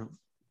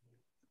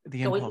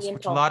 the impulse,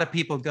 which a lot of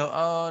people go,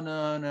 oh,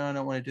 no, I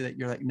don't want to do that.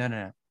 You're like,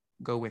 no,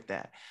 go with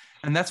that.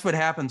 And that's what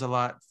happens a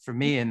lot for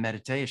me in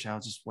meditation. I'll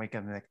just wake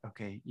up and be like,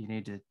 okay, you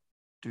need to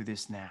do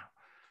this now,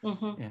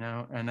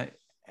 and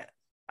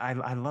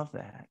I love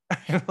that.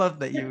 I love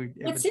that you.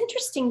 What's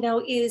interesting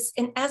though is,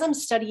 and as I'm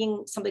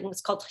studying something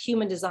that's called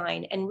human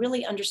design and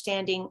really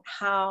understanding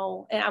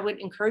how, and I would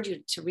encourage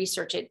you to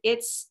research it.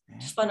 It's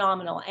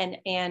phenomenal, and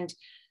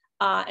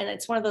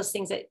it's one of those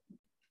things that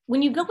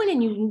when you go in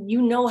and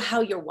you know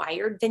how you're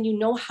wired, then you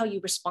know how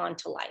you respond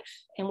to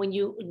life. And when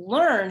you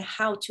learn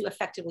how to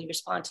effectively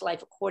respond to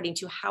life according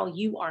to how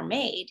you are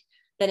made,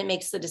 then it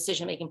makes the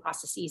decision-making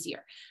process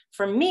easier.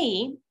 For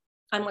me,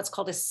 I'm what's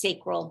called a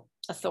sacral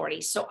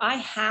authority. So I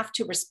have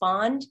to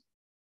respond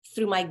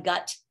through my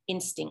gut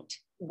instinct,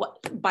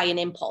 by an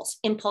impulse.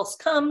 Impulse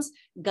comes,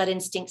 gut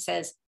instinct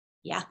says,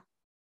 yeah.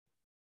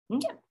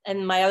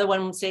 And my other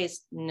one says,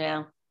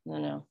 no.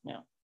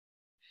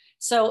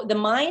 So the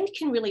mind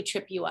can really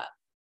trip you up,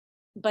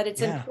 but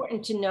it's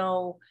important to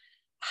know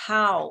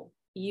how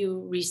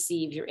you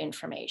receive your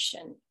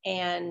information.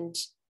 And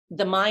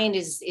the mind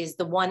is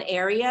the one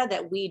area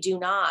that we do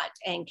not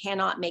and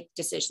cannot make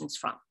decisions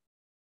from.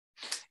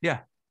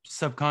 Yeah,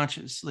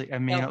 subconsciously. I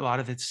mean, a lot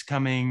of it's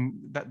coming,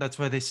 that's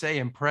why they say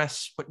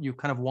impress what you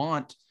kind of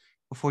want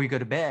before you go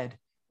to bed,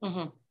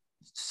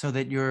 so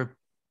that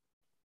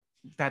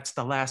that's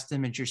the last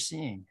image you're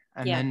seeing,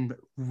 and then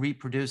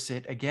reproduce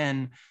it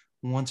again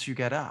once you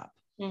get up.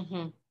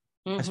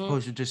 As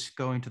opposed to just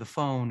going to the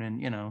phone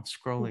and,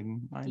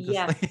 scrolling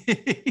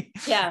mindlessly.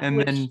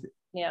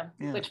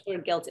 Which we're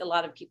guilty. A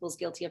lot of people's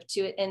guilty of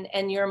too,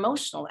 and your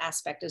emotional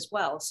aspect as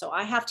well. So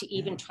I have to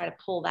even try to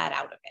pull that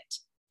out of it,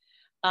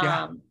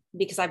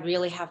 because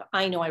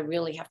I know I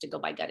really have to go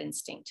by gut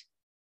instinct.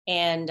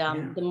 And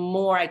the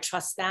more I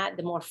trust that,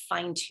 the more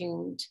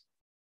fine-tuned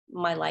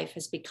my life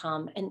has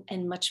become,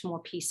 and much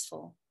more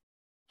peaceful.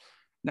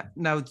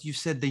 Now you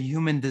said the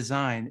human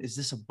design. Is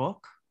this a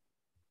book?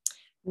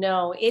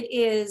 No, it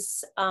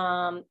is,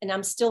 and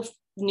I'm still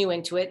new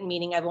into it,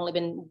 meaning I've only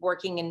been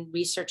working and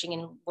researching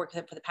and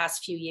working for the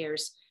past few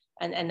years,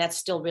 and that's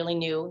still really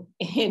new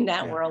in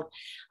that world.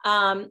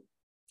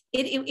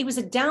 It was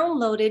a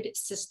downloaded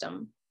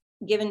system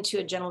given to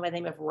a gentleman by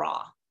the name of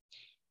Ra,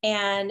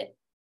 and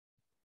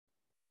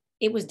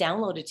it was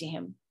downloaded to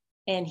him,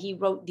 and he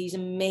wrote these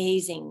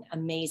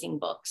amazing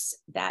books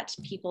that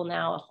people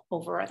now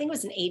over, I think it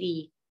was in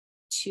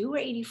 82 or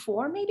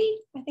 84, maybe,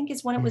 I think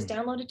is when it was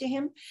downloaded to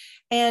him.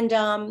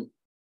 And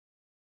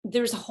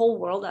there's a whole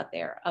world out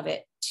there of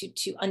it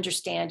to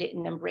understand it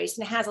and embrace.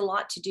 And it has a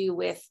lot to do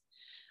with,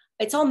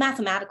 it's all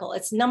mathematical.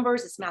 It's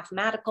numbers, it's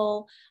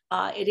mathematical.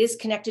 It is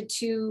connected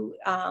to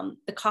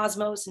the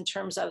cosmos in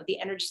terms of the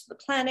energies of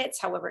the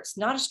planets. However, it's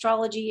not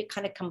astrology. It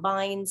kind of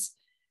combines,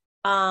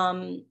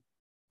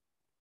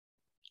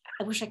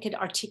 I wish I could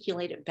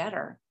articulate it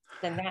better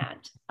than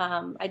that.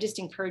 I just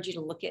encourage you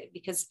to look at it,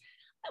 because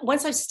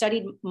once I've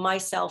studied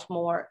myself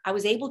more, I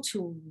was able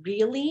to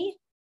really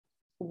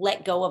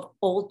let go of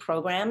old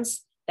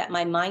programs that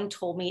my mind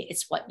told me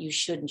it's what you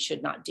should and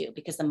should not do,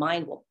 because the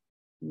mind will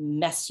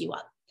mess you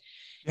up.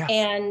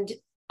 And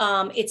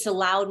it's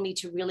allowed me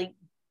to really,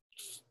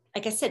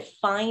 like I said,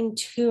 fine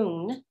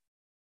tune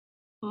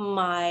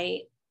my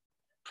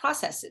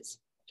processes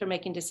for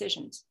making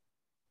decisions.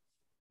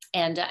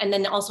 And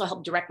then also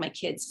help direct my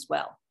kids as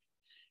well.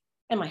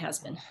 And my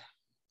husband.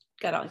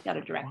 Got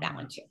to direct that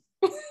one too.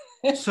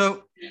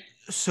 So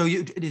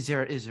is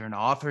there an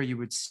author you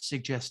would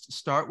suggest to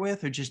start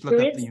with, or just look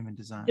up the human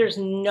design? There's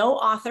no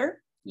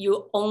author.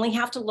 You only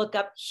have to look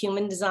up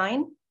human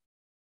design.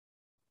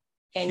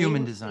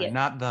 Human design,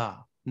 not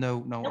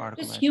no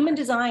article. Just human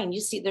design.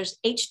 You see, there's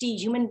HD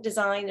human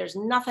design. There's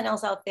nothing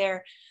else out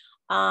there.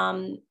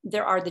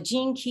 There are the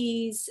gene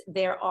keys,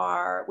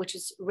 which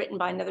is written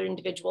by another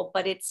individual,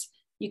 but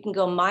you can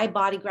go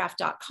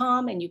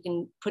mybodygraph.com and you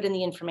can put in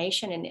the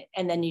information,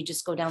 and then you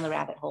just go down the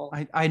rabbit hole.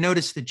 I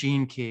noticed the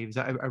gene keys.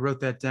 I wrote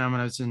that down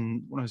when I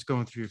was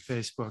going through your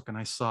Facebook, and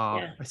I saw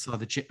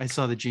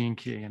the gene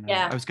key, and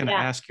I was going to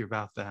ask you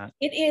about that.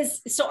 It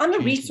is. So I'm a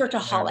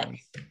researchaholic.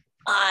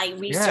 I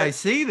research. Yeah, I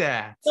see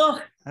that.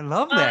 Oh, I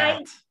love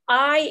that.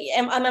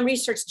 I'm a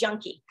research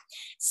junkie.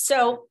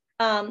 So,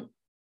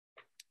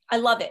 I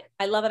love it.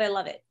 I love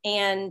it.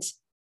 And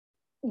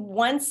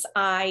once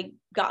I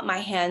got my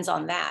hands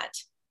on that,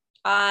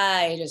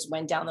 I just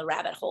went down the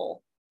rabbit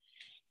hole.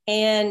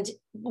 And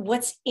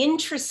what's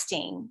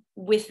interesting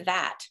with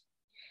that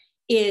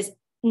is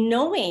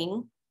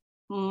knowing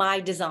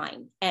my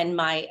design and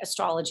my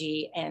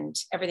astrology and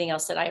everything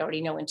else that I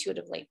already know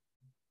intuitively,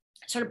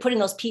 sort of putting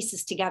those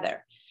pieces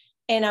together.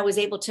 And I was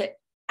able to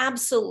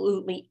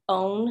absolutely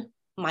own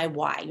my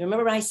why.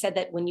 Remember when I said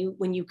that when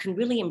you can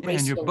really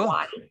embrace your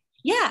why?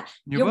 Yeah.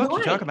 Your book,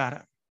 you talk about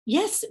it.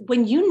 Yes.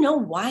 When you know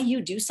why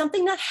you do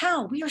something, not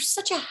how. We are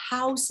such a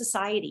how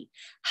society.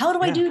 How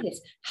do I do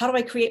this? How do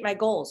I create my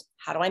goals?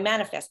 How do I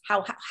manifest?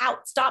 How?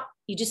 Stop.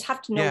 You just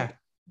have to know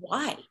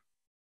why.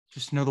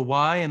 Just know the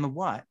why and the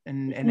what,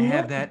 and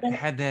have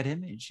that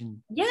image,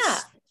 and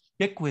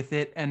stick with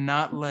it, and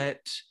not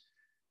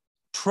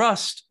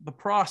trust the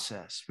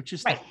process, which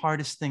is the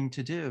hardest thing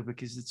to do,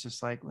 because it's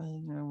just like,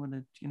 well,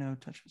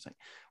 touch. It's like,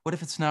 what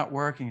if it's not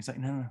working? It's like,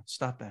 no,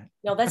 stop that.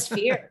 No, that's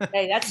fear.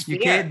 Hey, that's fear.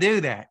 You can't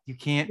do that. You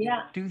can't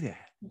do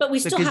that. But we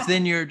still because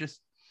then you're just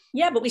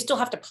Yeah, but we still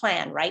have to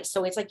plan, right?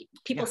 So it's like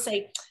people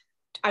say,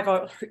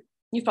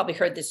 you've probably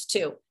heard this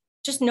too.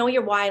 Just know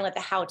your why and let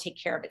the how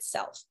take care of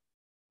itself.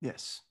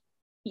 Yes.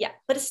 Yeah,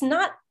 but it's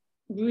not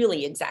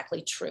really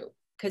exactly true,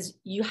 because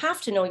you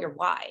have to know your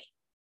why.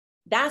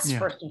 That's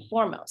first and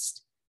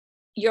foremost.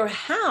 Your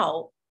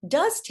how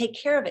does take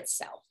care of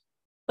itself,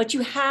 but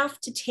you have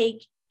to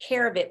take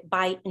care of it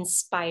by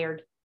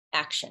inspired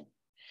action.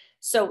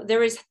 So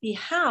there is the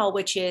how,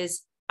 which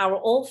is our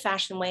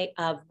old-fashioned way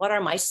of what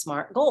are my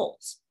SMART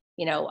goals,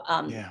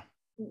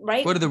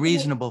 right? What are the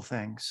reasonable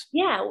things?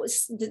 Yeah,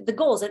 the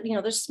goals that,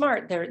 they're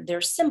smart,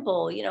 they're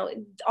simple,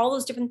 all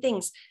those different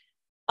things.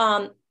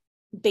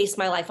 Base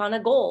my life on a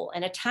goal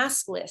and a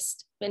task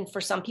list. And for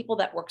some people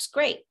that works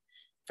great.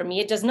 For me,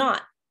 it does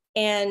not.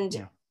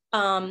 And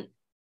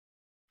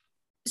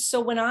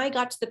so when I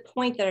got to the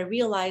point that I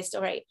realized,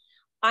 all right,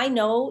 I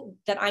know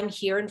that I'm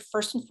here and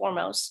first and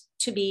foremost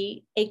to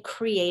be a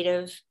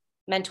creative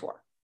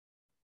mentor.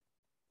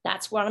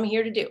 That's what I'm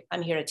here to do.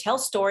 I'm here to tell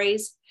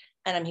stories,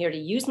 and I'm here to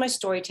use my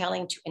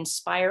storytelling to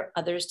inspire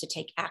others to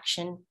take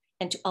action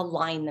and to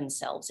align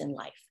themselves in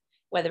life,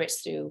 whether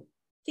it's through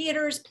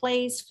theaters,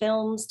 plays,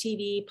 films,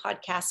 TV,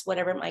 podcasts,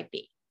 whatever it might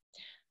be.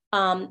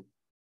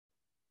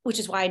 Which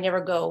is why I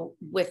never go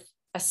with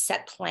a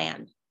set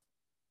plan.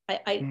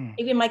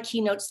 Even my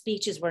keynote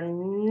speeches were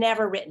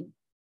never written.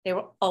 They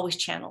were always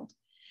channeled.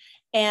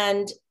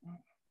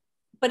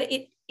 But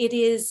it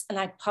is, and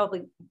I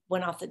probably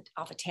went off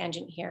a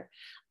tangent here.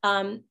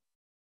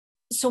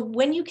 So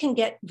when you can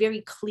get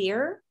very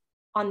clear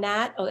on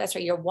that, oh, that's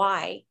right, your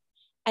why,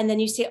 and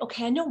then you say,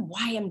 okay, I know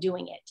why I'm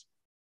doing it.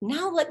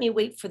 Now let me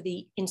wait for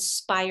the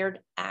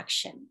inspired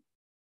action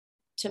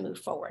to move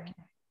forward.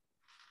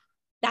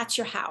 That's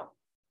your how.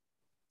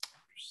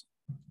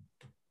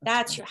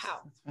 That's your how.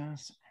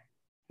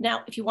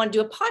 Now, if you want to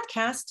do a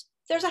podcast,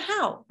 there's a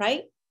how,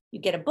 right? You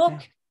get a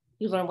book,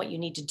 you learn what you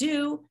need to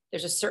do.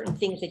 There's a certain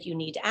things that you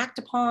need to act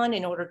upon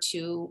in order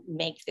to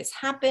make this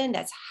happen.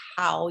 That's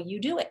how you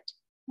do it.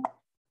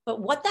 But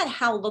what that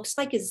how looks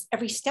like is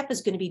every step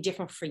is going to be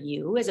different for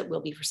you as it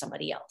will be for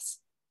somebody else.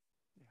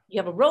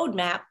 You have a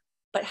roadmap,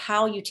 but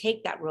how you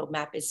take that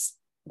roadmap is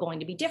going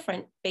to be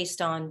different based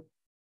on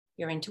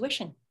your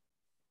intuition.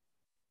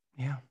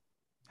 Yeah,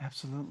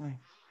 absolutely.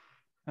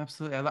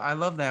 Absolutely. I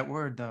love that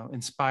word though,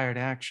 inspired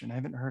action. I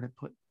haven't heard it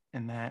put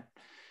in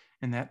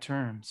that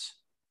terms.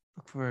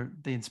 Look for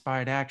the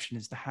inspired action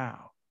is the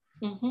how.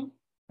 Mm-hmm.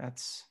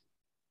 That's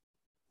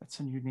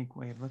a unique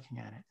way of looking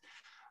at it.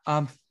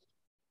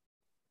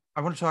 I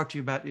want to talk to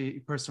you about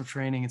personal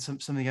training and some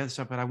of the other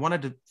stuff, but I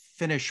wanted to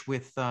finish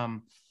with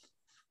talk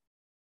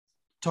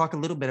a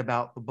little bit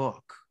about the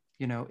book,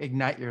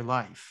 Ignite Your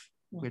Life,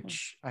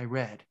 which I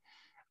read.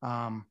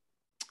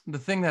 The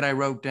thing that I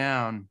wrote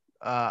down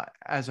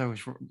as I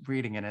was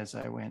reading it, as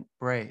I went,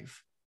 brave.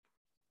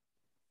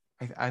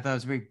 I thought it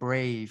was very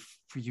brave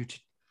for you to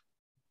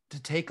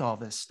take all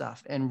this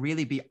stuff and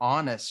really be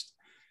honest.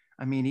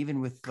 I mean,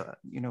 even with,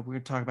 we're going to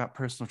talk about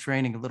personal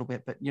training a little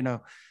bit, but,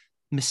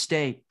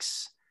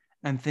 mistakes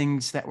and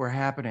things that were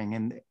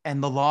happening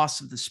and the loss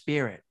of the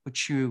spirit,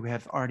 which you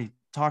have already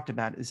talked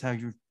about, is how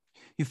you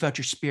felt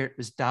your spirit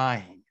was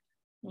dying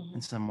in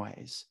some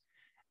ways.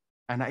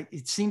 And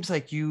it seems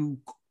like you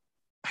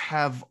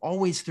have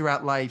always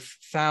throughout life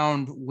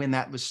found when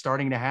that was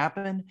starting to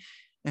happen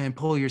and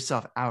pull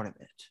yourself out of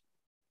it.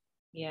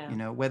 Yeah.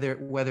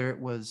 Whether it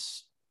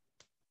was,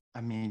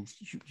 I mean,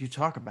 you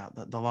talk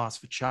about the loss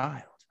of a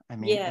child. I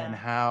mean, and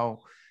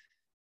how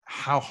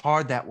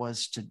hard that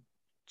was to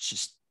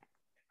just,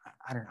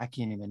 I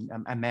can't even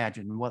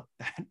imagine what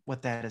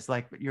that is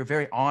like, but you're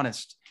very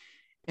honest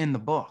in the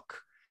book.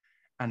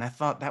 And I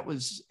thought that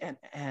was,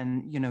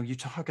 and you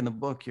talk in the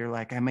book, you're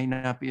like, I may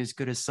not be as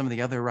good as some of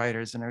the other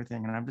writers and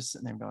everything. And I'm just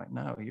sitting there going,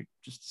 no, you're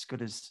just as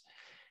good as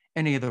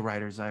any of the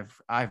writers I've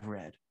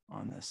read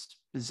on this.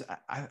 Because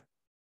I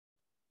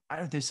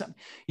there's something,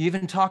 you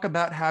even talk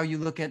about how you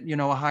look at,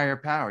 a higher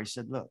power. You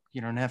said, look, you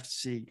don't have to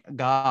see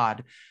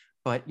God,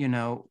 but,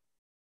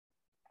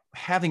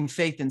 having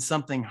faith in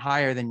something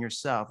higher than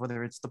yourself,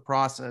 whether it's the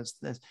process,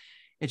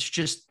 it's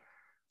just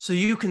so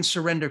you can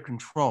surrender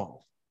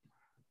control.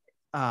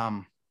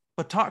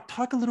 But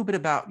talk a little bit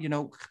about,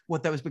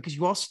 what that was, because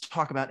you also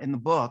talk about in the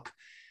book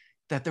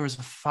that there was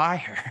a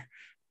fire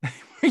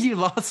where you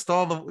lost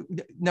all the,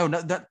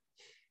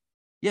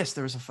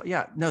 there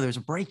was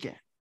a break-in.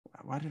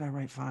 Why did I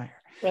write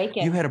fire?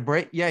 Break-in. You had a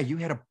break-in.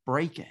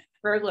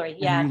 Burglary.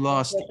 And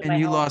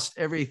you lost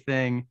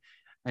everything.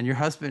 And your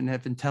husband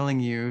had been telling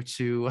you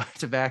to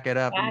back it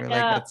up. And you're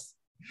like,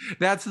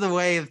 that's the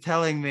way of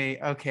telling me,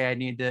 okay, I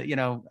need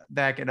to,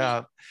 back it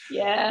up.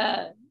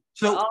 Yeah.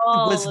 So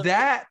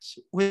that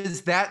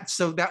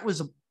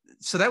was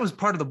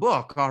part of the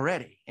book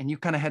already. And you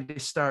kind of had to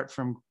start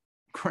from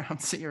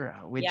ground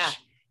zero, which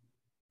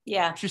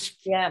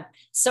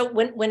So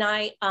when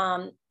I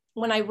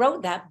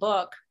wrote that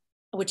book,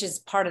 which is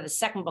part of the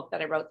second book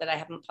that I wrote that I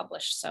haven't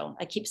published, so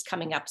it keeps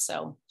coming up.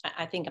 So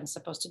I think I'm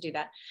supposed to do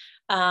that.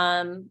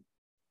 I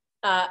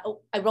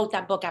wrote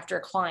that book after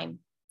a climb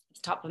at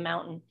the top of a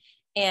mountain.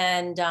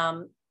 And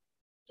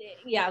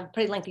yeah,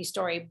 pretty lengthy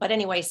story. But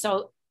anyway,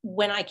 so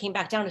when I came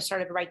back down and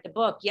started to write the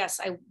book, yes,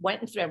 I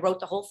went through, I wrote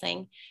the whole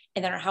thing,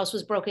 and then our house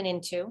was broken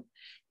into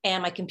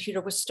and my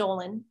computer was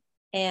stolen.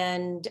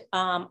 And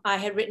I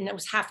had written, it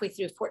was halfway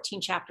through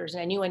 14 chapters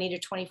and I knew I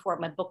needed 24.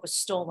 My book was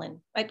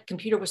stolen. My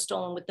computer was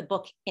stolen with the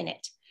book in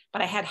it,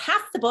 but I had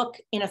half the book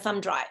in a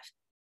thumb drive.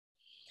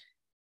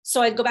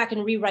 So I'd go back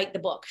and rewrite the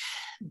book,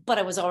 but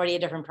I was already a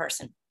different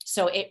person.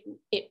 So it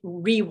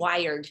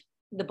rewired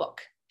the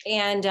book.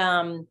 And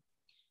I'm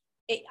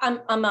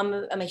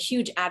a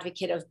huge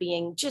advocate of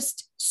being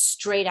just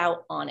straight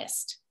out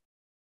honest.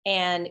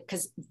 And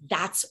because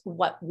that's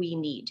what we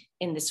need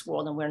in this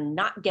world. And we're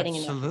not getting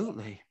enough.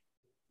 Absolutely.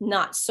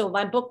 Not. So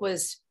my book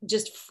was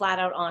just flat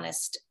out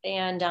honest.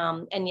 And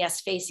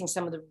yes, facing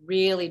some of the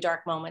really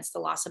dark moments, the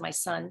loss of my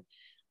son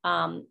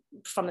from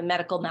a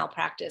medical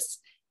malpractice,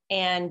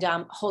 and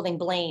holding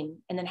blame.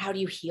 And then how do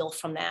you heal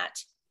from that?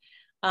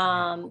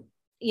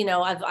 You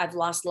know, I've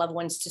lost loved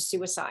ones to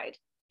suicide,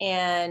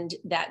 and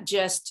that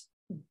just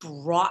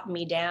brought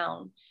me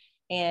down.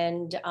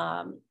 And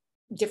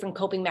different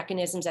coping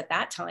mechanisms at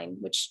that time,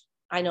 which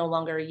I no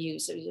longer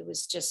use. It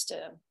was just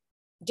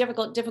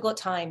difficult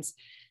times,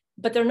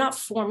 but they're not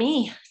for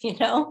me. You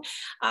know,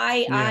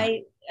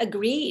 I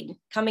agreed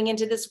coming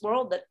into this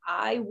world that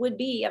I would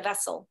be a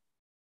vessel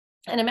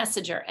and a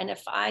messenger. And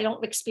if I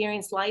don't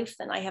experience life,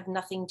 then I have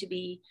nothing to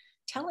be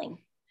telling.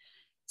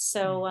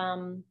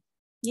 So,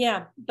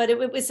 yeah, but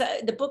it was,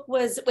 the book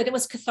was, but it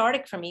was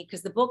cathartic for me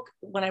because the book,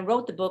 when I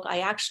wrote the book, I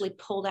actually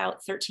pulled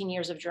out 13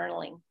 years of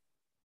journaling.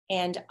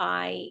 And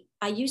I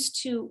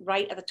used to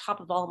write at the top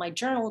of all my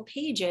journal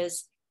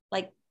pages,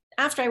 like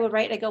after I would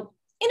write, I go,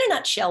 in a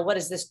nutshell, what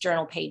does this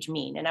journal page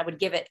mean? And I would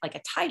give it like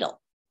a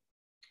title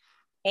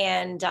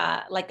and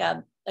like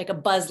a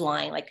buzz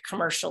line, like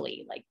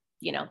commercially, like,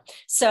 you know.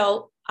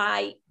 So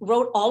I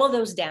wrote all of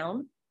those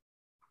down,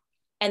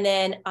 and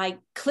then I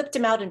clipped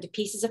them out into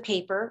pieces of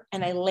paper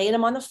and I laid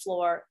them on the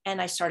floor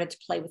and I started to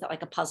play with it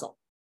like a puzzle.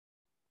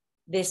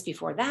 This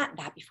before that,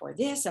 that before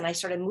this. And I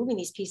started moving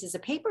these pieces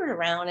of paper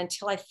around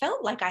until I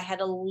felt like I had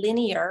a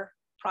linear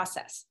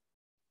process.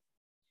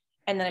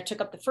 And then I took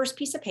up the first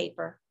piece of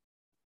paper,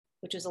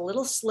 which was a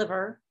little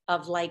sliver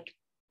of like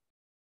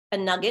a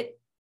nugget,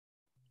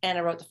 and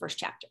I wrote the first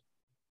chapter.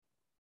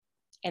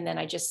 And then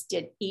I just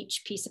did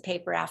each piece of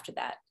paper after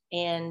that.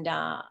 And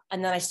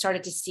then I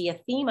started to see a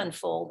theme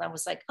unfold. I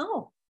was like,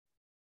 oh,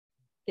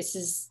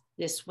 this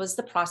was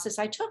the process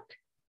I took.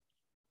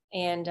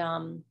 And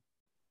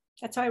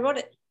that's how I wrote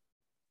it.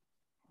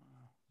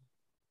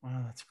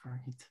 Wow, that's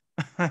great.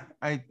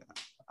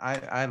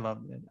 I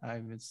loved it. I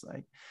was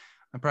like,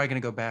 I'm probably gonna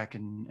go back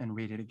and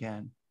read it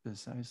again,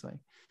 because I was like,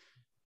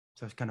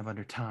 so it's kind of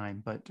under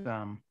time. But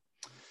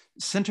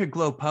Center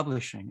Glow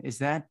Publishing, is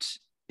that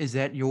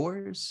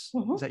yours?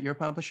 Mm-hmm. Is that your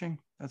publishing?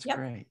 That's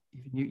great.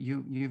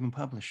 You even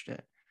published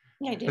it.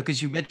 Yeah, I did.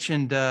 Because you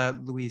mentioned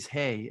Louise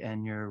Hay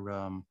and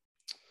your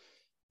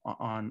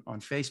on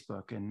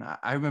Facebook, and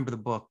I remember the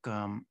book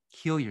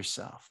Heal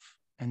Yourself,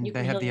 and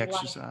they have the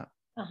exercise.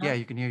 Yeah,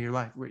 you can heal your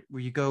life, where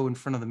you go in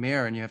front of the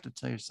mirror and you have to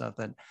tell yourself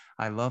that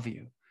I love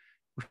you,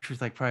 which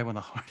was like probably one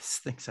of the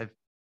hardest things I've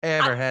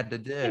ever had to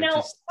do. You know,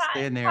 just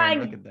stand there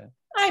and look at that.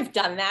 I've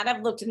done that.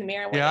 I've looked in the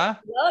mirror and went, I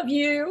love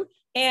you.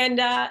 And,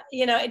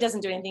 you know, it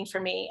doesn't do anything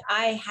for me.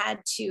 I had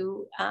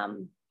to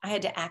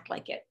act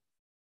like it.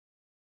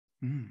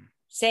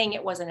 Saying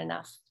it wasn't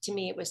enough. To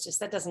me, it was just,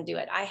 that doesn't do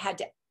it. I had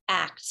to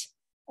act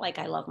like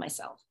I love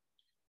myself.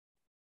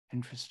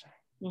 Interesting.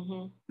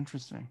 Mm-hmm.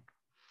 Interesting.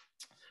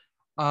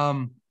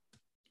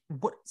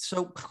 What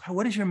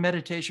is your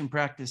meditation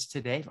practice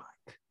today like?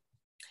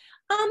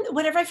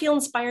 Whatever I feel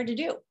inspired to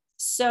do.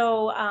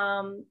 So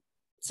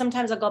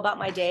sometimes I'll go about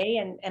my day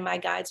and my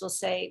guides will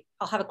say,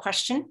 I'll have a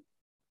question.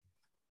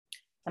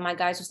 And my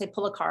guides will say,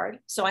 pull a card.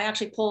 So I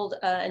actually pulled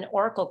an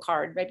oracle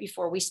card right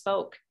before we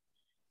spoke.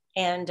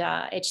 And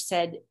it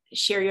said,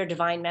 share your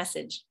divine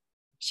message,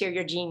 share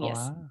your genius.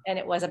 Oh, wow. And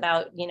it was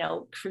about, you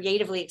know,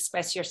 creatively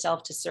express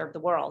yourself to serve the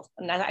world.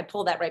 And I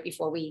pulled that right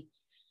before we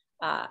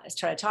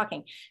started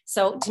talking.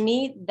 So to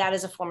me, that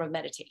is a form of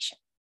meditation.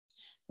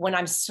 When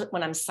I'm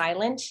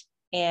silent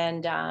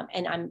and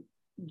I'm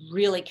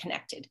really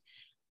connected.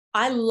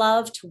 I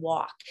love to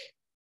walk.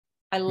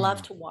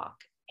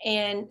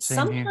 And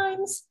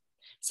sometimes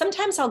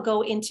I'll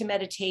go into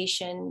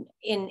meditation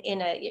in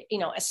a, you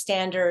know, a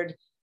standard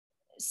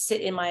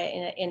sit in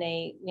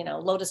a you know,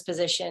 lotus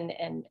position,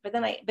 but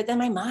then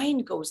my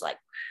mind goes like,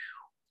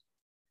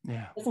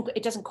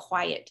 it doesn't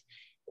quiet,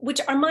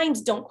 which our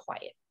minds don't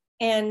quiet.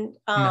 And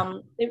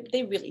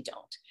they really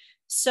don't.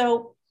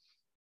 So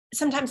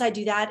sometimes I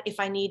do that. If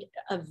I need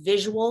a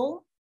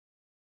visual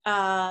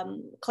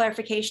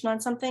clarification on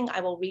something,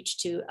 I will reach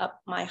to up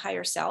my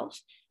higher self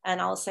and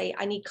I'll say,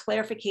 I need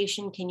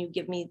clarification. Can you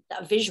give me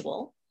a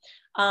visual?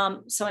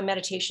 So my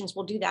meditations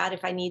will do that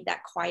if I need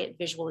that quiet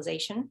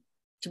visualization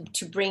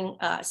to bring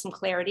some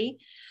clarity.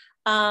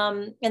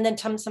 And then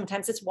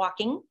sometimes it's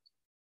walking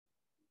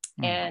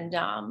and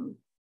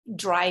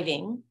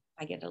driving.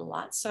 I get it a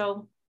lot.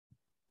 So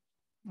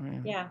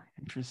Really Yeah.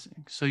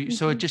 interesting.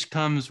 So it just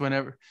comes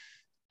whenever.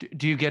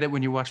 Do you get it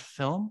when you watch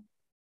film?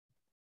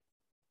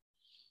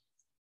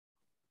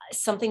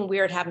 Something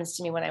weird happens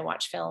to me when I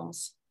watch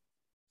films.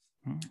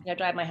 Hmm. I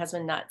drive my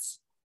husband nuts.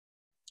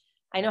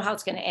 I know how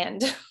it's going to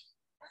end.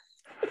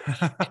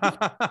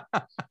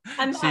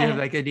 So you have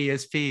like an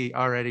ESP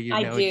already, you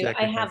I know do.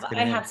 exactly how it's going I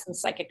to end. have some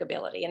psychic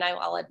ability, and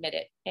I'll admit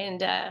it.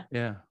 And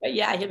Yeah. but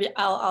yeah,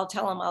 I'll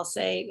tell him. I'll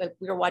say, like,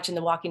 we were watching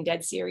the Walking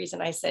Dead series,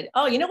 and I said,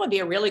 "Oh, you know what would be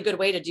a really good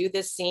way to do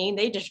this scene?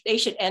 They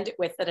should end it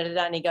with da da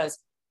da." And he goes,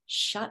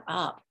 "Shut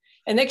up!"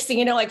 And next thing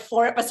you know, like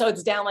 4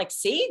 episodes down, like,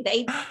 see,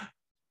 they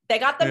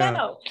got the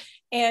memo,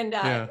 and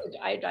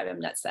I drive him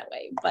nuts that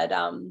way. But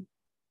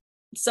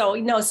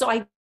so so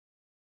I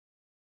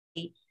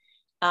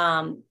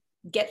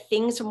get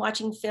things from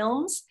watching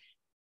films.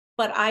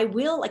 But I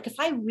will, like, if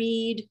I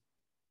read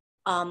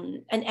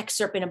an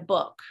excerpt in a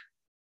book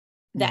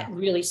that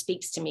really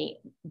speaks to me,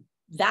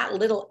 that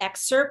little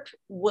excerpt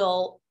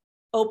will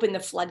open the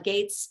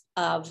floodgates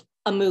of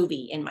a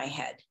movie in my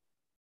head.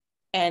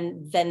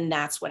 And then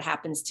that's what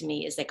happens to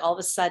me, is like all of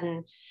a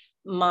sudden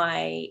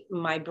my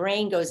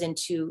brain goes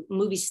into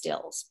movie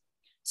stills.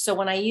 So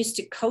when I used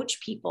to coach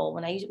people,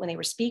 when they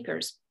were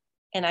speakers,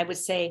 and I would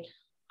say,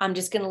 I'm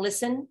just going to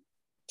listen,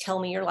 tell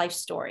me your life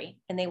story.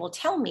 And they will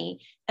tell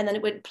me, and then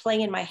it would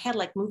play in my head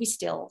like movie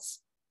stills.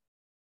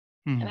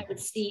 And I would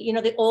see,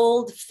 the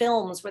old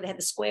films where they had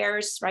the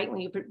squares, right?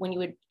 When you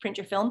would print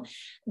your film,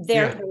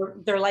 their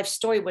life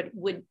story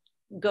would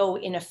go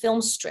in a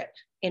film strip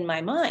in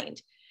my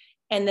mind.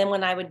 And then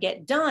when I would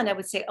get done, I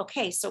would say,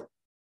 okay, so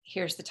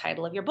here's the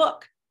title of your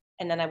book.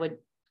 And then I would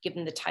give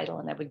them the title,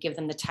 and I would give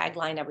them the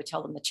tagline. I would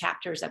tell them the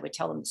chapters. I would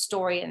tell them the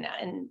story, and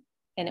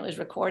it was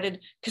recorded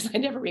because I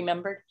never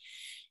remembered.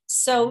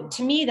 So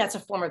to me, that's a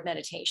form of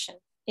meditation,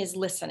 is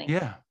listening.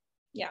 Yeah.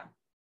 Yeah.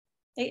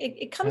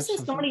 It comes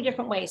in so many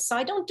different ways. So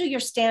I don't do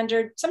your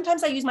standard.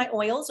 Sometimes I use my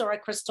oils or a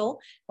crystal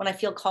when I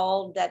feel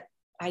called that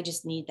I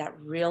just need that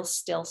real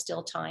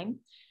still time.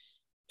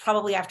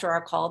 Probably after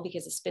our call,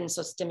 because it's been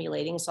so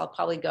stimulating. So I'll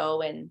probably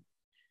go and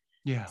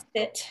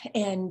sit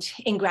and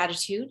in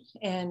gratitude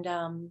and,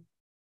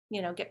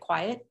 get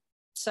quiet.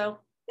 So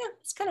yeah,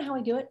 it's kind of how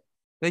I do it.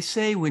 They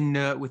say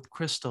when with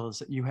crystals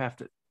that you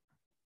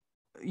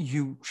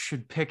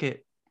should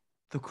pick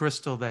the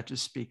crystal that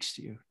just speaks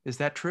to you. Is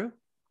that true?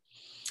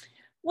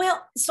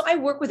 Well, so I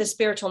work with a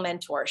spiritual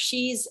mentor.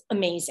 She's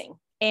amazing.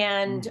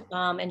 And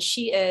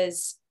she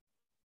is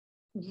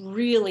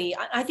really,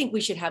 I think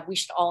we should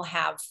all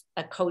have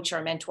a coach or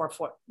a mentor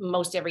for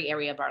most every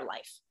area of our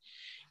life.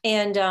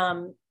 And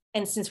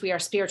since we are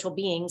spiritual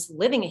beings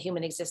living a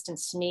human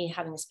existence, to me,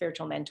 having a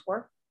spiritual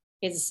mentor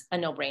is a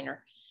no-brainer.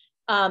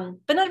 But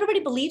not everybody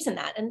believes in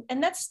that.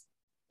 And that's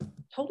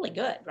totally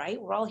good, right?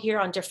 We're all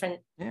here on different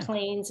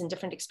planes and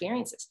different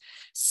experiences.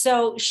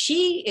 So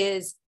she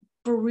is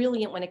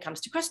brilliant when it comes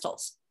to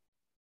crystals.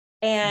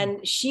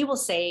 And she will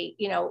say,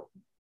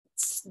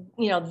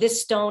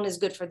 this stone is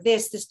good for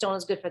this stone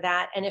is good for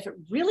that. And if it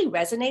really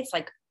resonates,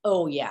 like,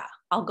 oh yeah,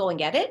 I'll go and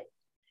get it.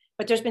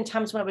 But there's been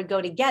times when I would go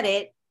to get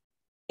it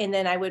and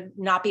then I would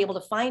not be able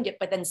to find it,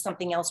 but then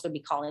something else would be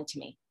calling to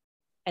me.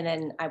 And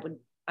then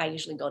I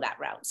usually go that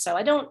route. So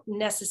I don't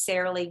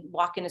necessarily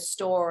walk in a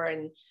store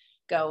and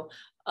go,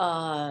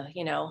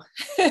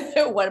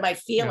 what am I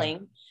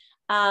feeling?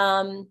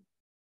 Yeah.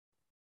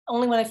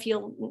 Only when I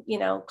feel,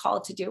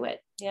 called to do it.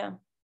 Yeah.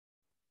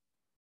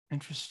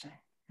 Interesting.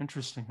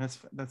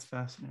 That's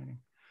fascinating.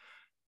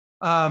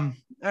 All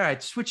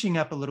right. Switching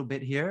up a little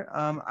bit here.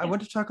 I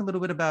want to talk a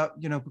little bit about,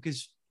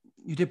 because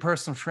you did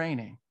personal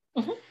training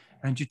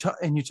and you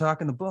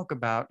talk in the book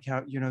about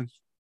how,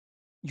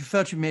 you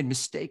felt you made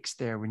mistakes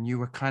there when you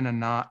were kind of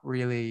not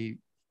really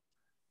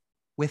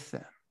with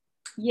them.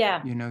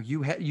 Yeah.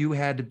 You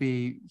had to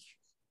be,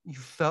 you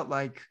felt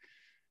like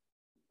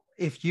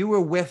if you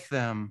were with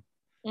them,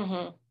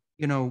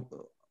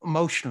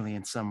 emotionally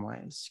in some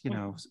ways,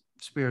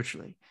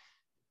 spiritually,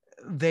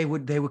 they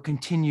would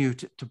continue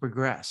to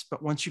progress.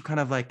 But once you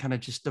kind of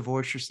just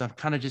divorce yourself,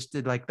 kind of just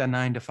did like the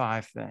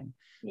 9-to-5 thing,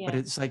 but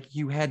it's like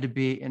you had to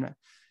be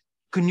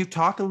can you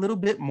talk a little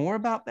bit more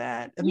about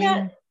that? I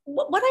mean,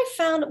 what I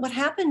found, what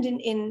happened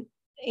in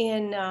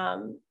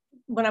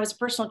when I was a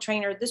personal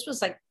trainer, this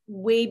was like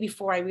way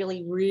before I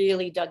really,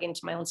 really dug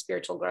into my own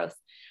spiritual growth.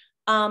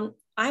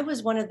 I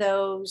was one of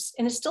those,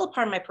 and it's still a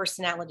part of my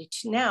personality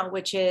now,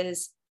 which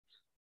is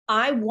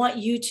I want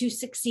you to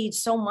succeed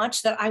so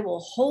much that I will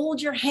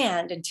hold your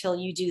hand until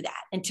you do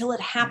that, until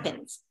it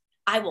happens.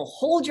 I will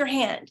hold your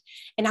hand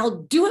and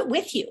I'll do it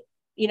with you.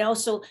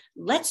 So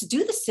let's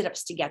do the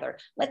sit-ups together.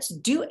 Let's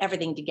do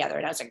everything together.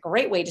 And that's a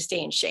great way to stay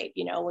in shape,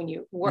 when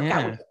you work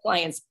out with your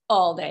clients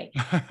all day.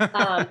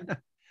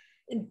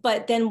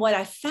 But then what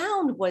I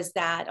found was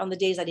that on the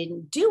days I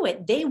didn't do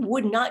it, they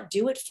would not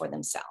do it for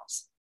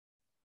themselves.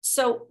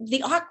 So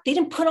they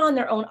didn't put on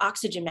their own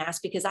oxygen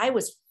mask because I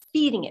was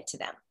feeding it to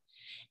them.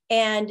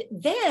 And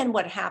then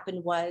what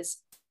happened was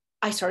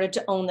I started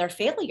to own their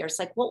failures.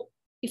 Like, well,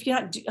 if you're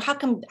not, how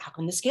come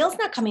the scale's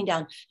not coming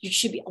down? You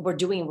should be, we're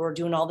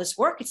doing all this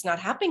work. It's not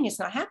happening. It's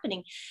not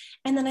happening.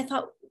 And then I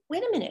thought,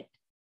 wait a minute,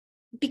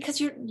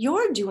 because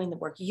you're doing the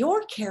work,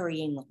 you're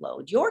carrying the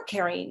load, you're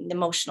carrying the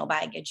emotional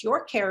baggage,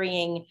 you're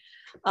carrying,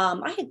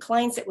 I had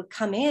clients that would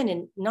come in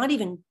and not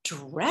even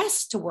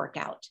dress to work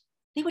out.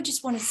 They would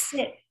just want to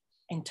sit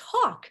and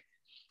talk.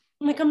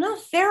 I'm like, I'm not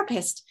a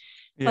therapist.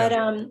 Yeah.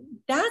 But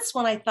that's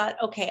when I thought,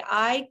 okay,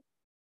 I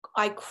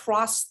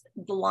crossed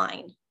the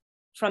line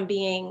from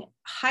being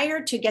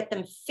hired to get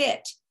them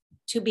fit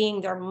to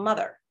being their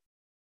mother.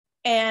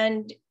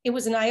 And it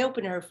was an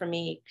eye-opener for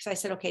me, because I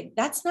said, okay,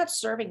 that's not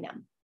serving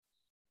them.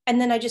 And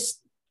then I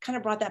just kind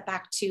of brought that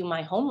back to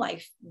my home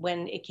life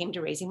when it came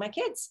to raising my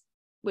kids,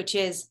 which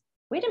is,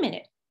 wait a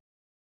minute,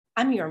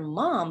 I'm your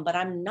mom, but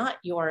I'm not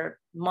your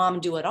mom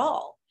do it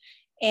all.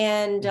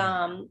 And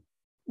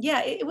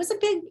yeah, it was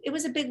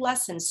a big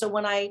lesson. So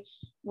when I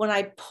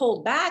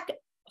pulled back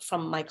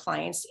from my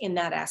clients in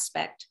that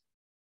aspect,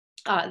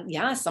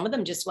 yeah, some of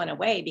them just went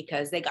away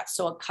because they got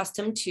so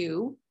accustomed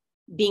to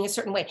being a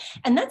certain way.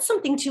 And that's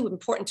something too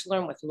important to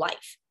learn with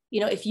life. You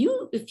know, if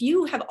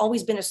you have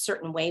always been a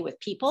certain way with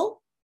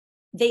people,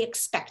 they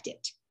expect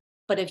it.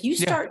 But if you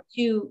start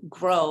to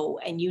grow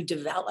and you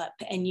develop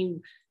and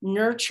you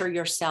nurture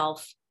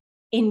yourself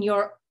in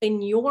your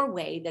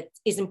way that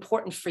is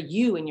important for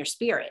you and your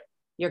spirit,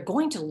 you're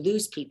going to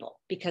lose people,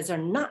 because you're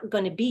not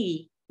going to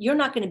be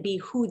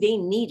who they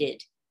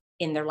needed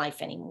in their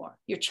life anymore.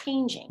 You're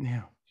changing.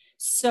 Yeah.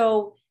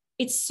 So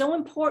it's so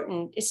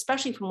important,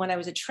 especially from when I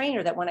was a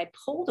trainer, that when I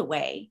pulled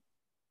away,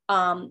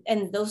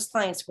 and those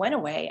clients went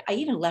away, I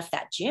even left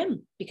that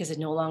gym because it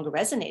no longer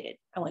resonated.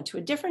 I went to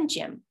a different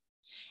gym,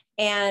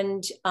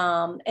 and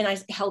I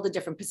held a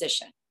different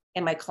position,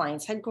 and my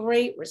clients had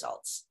great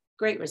results.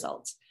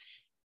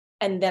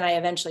 And then I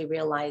eventually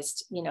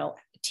realized, you know,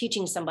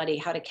 teaching somebody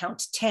how to count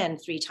to 10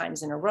 3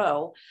 times in a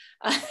row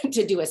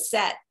to do a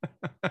set,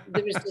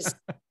 there was just,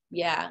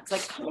 it's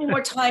like, how many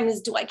more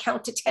times do I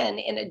count to 10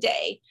 in a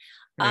day?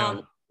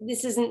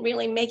 This isn't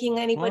really making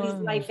anybody's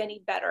life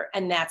any better.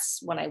 And that's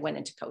when I went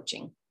into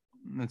coaching.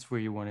 That's where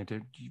you wanted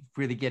to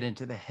really get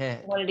into the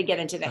head. Wanted to get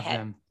into the head.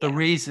 Them, the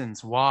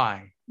reasons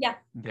why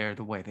they're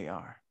the way they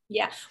are.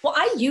 Yeah. Well,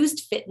 I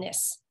used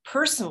fitness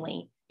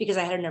personally because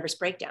I had a nervous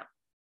breakdown.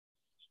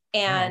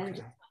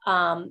 And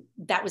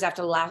that was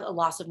after a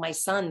loss of my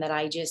son that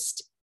I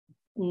just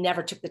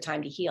never took the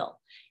time to heal.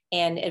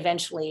 And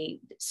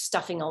eventually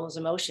stuffing all those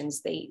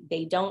emotions, they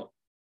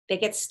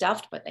get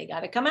stuffed, but they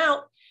got to come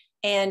out.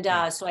 And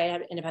so I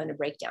ended up having a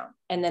breakdown.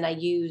 And then I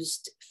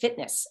used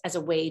fitness as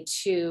a way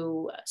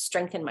to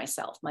strengthen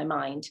myself, my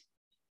mind,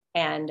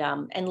 and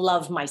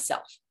love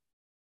myself.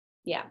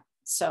 Yeah.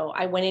 So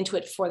I went into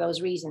it for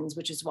those reasons,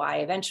 which is why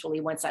eventually,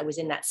 once I was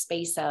in that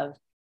space of,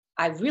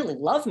 I really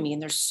love me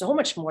and there's so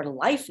much more to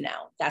life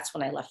now, that's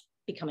when I left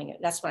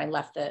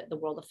the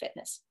world of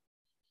fitness.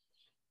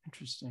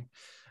 Interesting.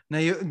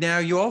 Now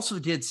you also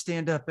did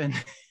stand up and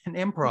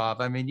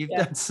improv. I mean, you've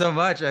done so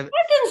much. I've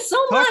done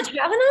so much,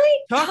 haven't I?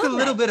 Talk a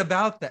little bit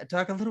about that.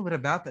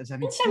 I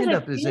mean, stand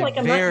up is like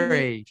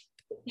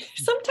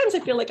sometimes I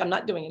feel like I'm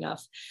not doing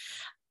enough.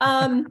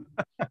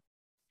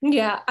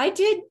 Yeah, I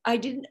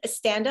did a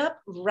stand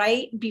up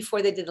right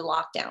before they did the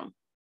lockdown,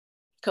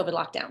 COVID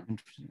lockdown.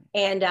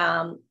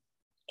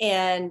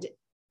 And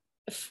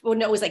well,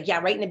 no, it was like,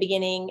 right in the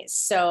beginning.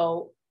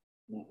 So,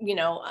 you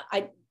know,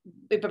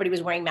 everybody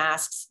was wearing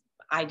masks.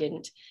 I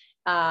didn't.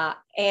 I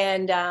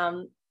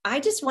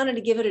just wanted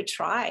to give it a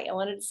try. I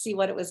wanted to see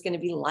what it was going to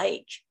be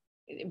like.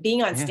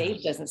 Being on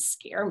stage doesn't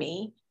scare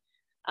me.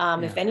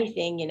 If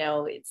anything, you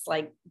know, it's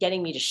like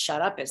getting me to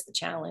shut up is the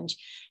challenge.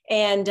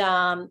 And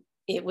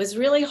it was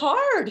really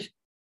hard.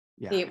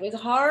 Yeah. It was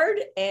hard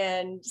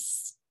and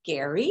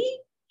scary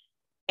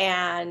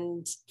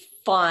and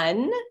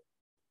fun.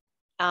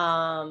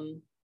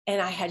 And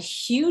I had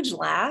huge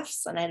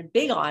laughs and I had a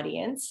big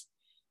audience.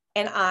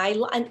 And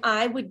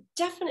I would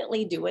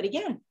definitely do it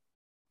again.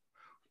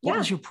 What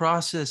was your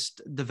process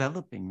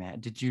developing that?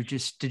 Did you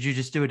just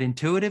do it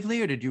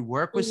intuitively, or did you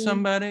work with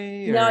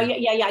somebody? Or? No,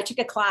 yeah. I took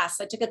a class.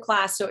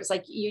 So it's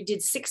like you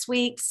did 6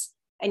 weeks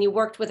and you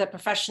worked with a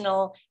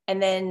professional,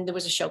 and then there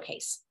was a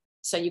showcase.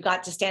 So you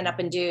got to stand up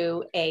and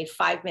do a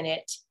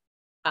 5-minute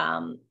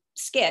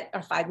skit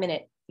or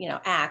 5-minute, you know,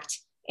 act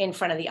in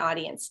front of the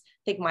audience.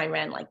 I think mine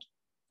ran like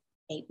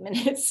 8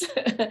 minutes,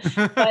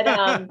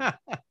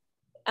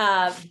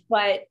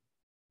 but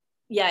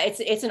yeah,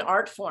 it's an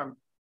art form.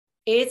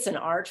 It's an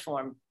art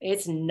form.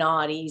 It's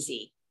not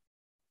easy.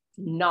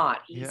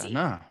 Not easy.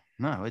 Yeah,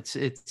 no.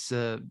 It's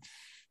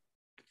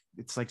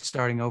like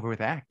starting over with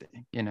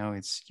acting. You know,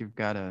 it's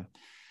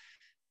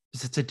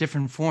a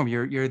different form.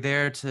 You're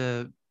there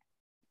to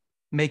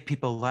make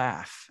people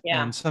laugh.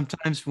 Yeah. And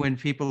sometimes when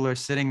people are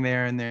sitting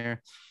there and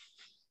they're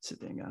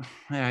sitting, all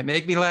right,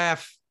 make me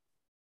laugh.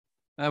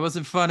 That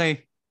wasn't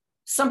funny.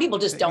 Some people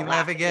just don't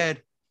laugh again.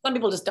 Some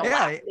people just don't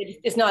laugh.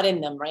 It's not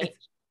in them, right?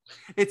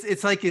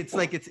 It's like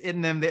it's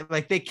in them.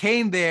 They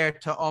came there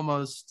to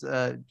almost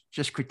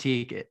just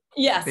critique it.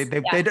 Yes. They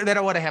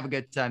don't want to have a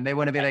good time. They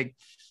want to be like,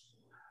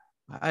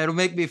 it'll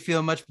make me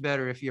feel much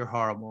better if you're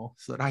horrible,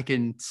 so that I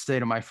can say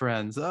to my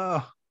friends,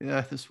 oh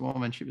yeah, this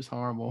woman, she was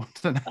horrible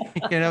tonight.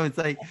 It's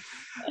like,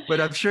 but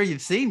I'm sure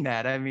you've seen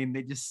that. I mean,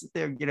 they just sit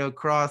there,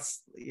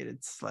 cross,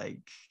 it's like,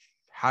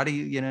 how do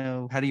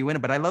you win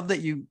it? But I love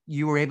that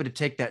you were able to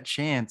take that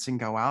chance and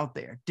go out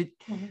there.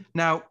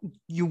 Now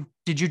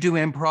did you do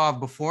improv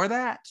before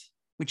that,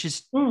 which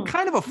is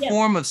kind of a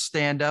form of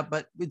stand-up,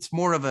 but it's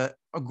more of a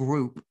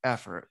group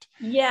effort?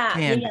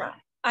 Yeah.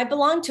 I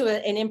belonged to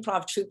an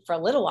improv troupe for a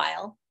little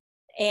while,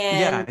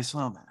 and I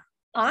saw that.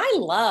 I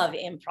love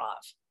improv.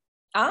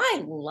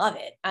 I love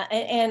it,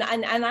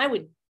 and I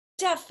would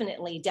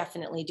definitely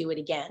do it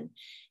again,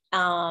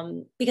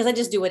 because I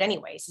just do it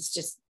anyways. It's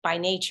just by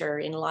nature.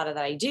 In a lot of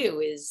that I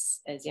do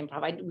is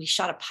improv. We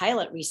shot a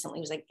pilot recently.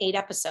 It was like 8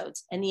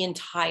 episodes, and the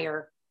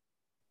entire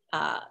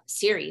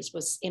series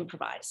was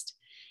improvised.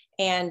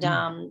 And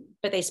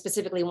but they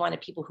specifically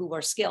wanted people who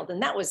were skilled,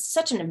 and that was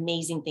such an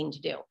amazing thing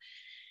to do.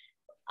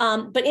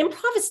 But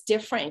improv is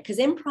different, because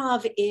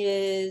improv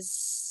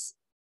it's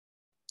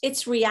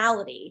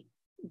reality,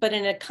 but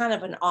in a kind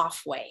of an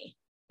off way.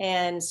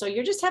 And so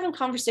you're just having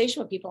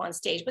conversation with people on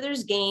stage, but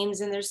there's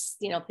games and there's,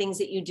 things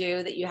that you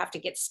do that you have to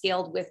get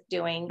skilled with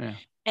doing. Yeah.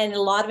 And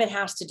a lot of it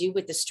has to do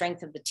with the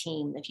strength of the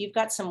team. If you've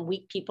got some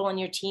weak people on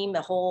your team,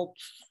 that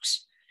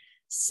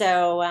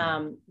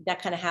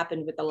kind of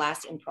happened with the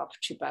last improv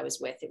troupe I was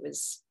with. It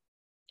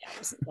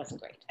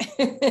wasn't great.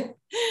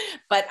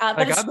 but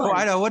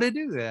I know what to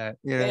do that.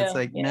 It's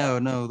like,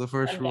 no, the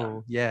first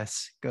rule.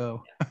 Yes,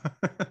 go.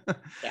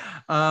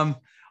 Yeah.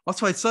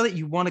 Also, I saw that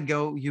you want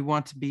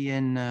to be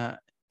in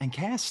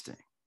casting.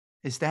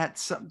 Is that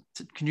something?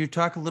 Can you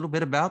talk a little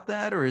bit about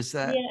that, or is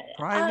that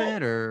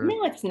private? Or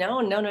no, it's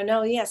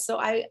no. Yeah. So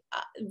I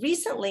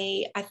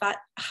recently I thought,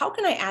 how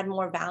can I add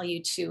more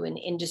value to an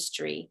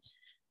industry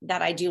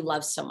that I do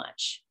love so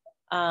much?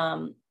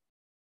 And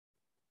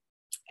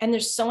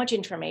there's so much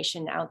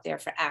information out there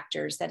for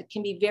actors that it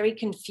can be very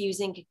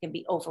confusing. It can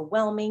be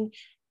overwhelming,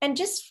 and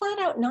just flat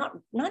out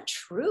not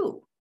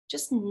true.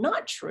 Just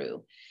not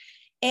true.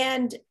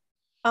 And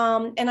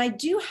I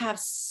do have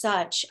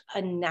such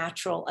a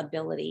natural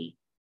ability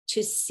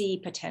to see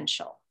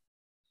potential.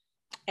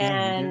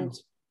 And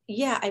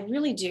I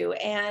really do.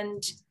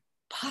 And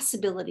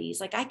possibilities,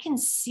 like I can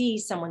see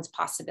someone's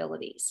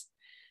possibilities.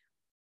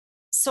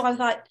 So I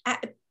thought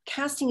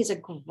casting is a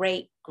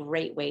great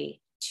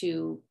way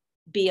to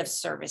be of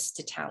service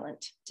to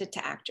talent,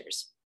 to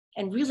actors,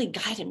 and really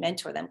guide and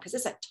mentor them, because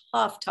it's a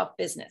tough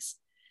business.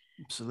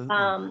 Absolutely.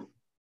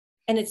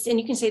 And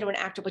you can say to an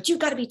actor, but you've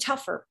got to be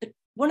tougher. But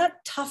we're not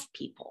tough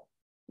people.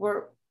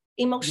 We're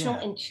emotional,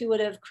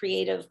 intuitive,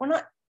 creative. We're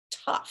not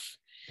tough.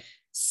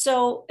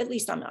 So at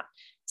least I'm not.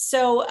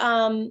 So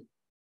so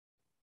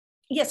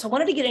I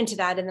wanted to get into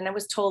that. And then I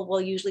was told,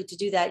 well, usually to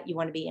do that, you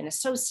want to be an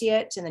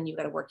associate, and then you've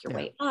got to work your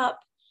way up.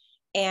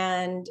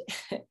 And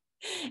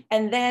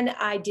then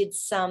I did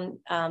some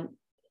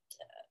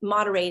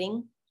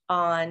moderating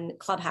on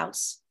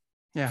Clubhouse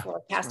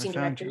for casting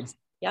directors.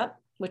 Yep,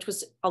 which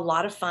was a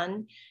lot of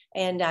fun.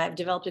 And I've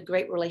developed a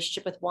great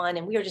relationship with one.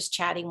 And we were just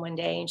chatting one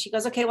day, and she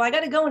goes, okay, well, I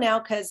got to go now,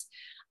 because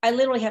I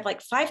literally have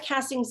like 5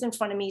 castings in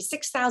front of me,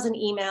 6,000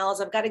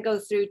 emails. I've got to go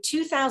through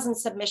 2,000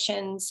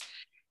 submissions.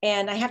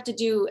 And I got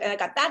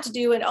that to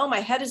do. And oh, my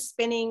head is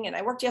spinning. And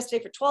I worked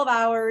yesterday for 12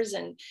 hours.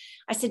 And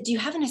I said, do you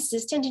have an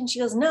assistant? And she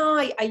goes, no,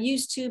 I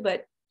used to,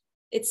 but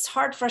it's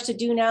hard for us to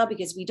do now,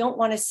 because we don't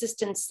want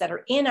assistants that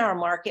are in our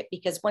market,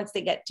 because once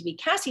they get to be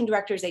casting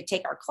directors, they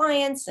take our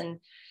clients. And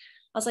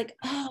I was like,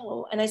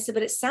 oh, and I said,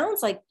 but it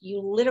sounds like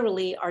you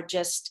literally are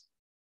just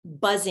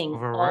buzzing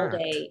all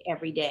day,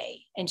 every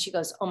day. And she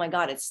goes, oh my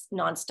God, it's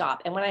nonstop.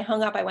 And when I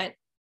hung up, I went,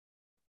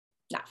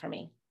 not for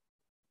me.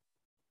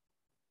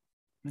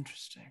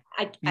 Interesting.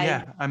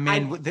 There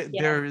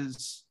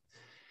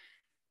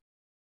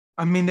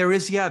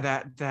is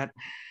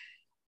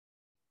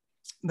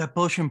that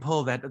push and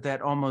pull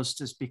that almost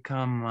has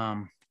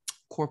become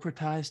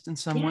corporatized in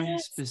some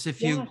ways. Because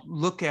if you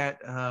look at,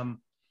 I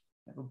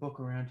have a book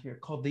around here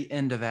called The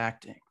End of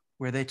Acting,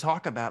 where they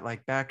talk about,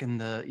 like, back in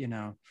the,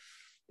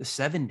 the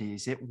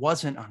 70s, it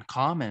wasn't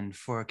uncommon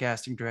for a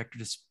casting director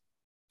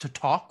to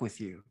talk with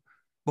you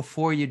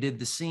before you did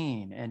the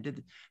scene.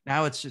 And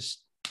now it's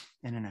just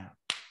in and out,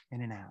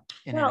 in and out,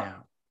 in and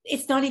out.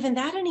 It's not even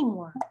that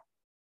anymore.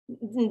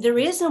 There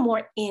is no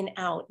more in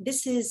out.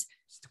 This is,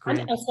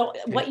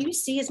 what you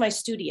see is my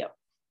studio.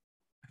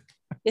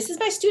 This is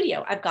my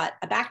studio. I've got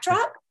a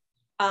backdrop.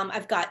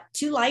 I've got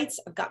 2 lights.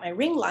 I've got my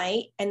ring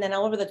light. And then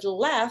all over the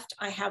left,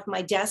 I have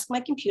my desk, my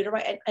computer.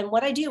 And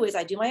what I do is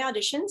I do my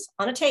auditions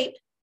on a tape.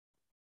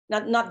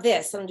 Not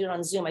this, I don't do it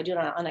on Zoom. I do it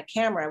on a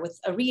camera with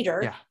a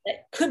reader that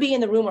could be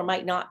in the room or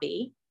might not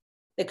be.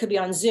 That could be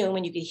on Zoom,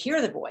 and you could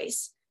hear the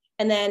voice.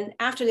 And then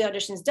after the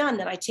audition's done,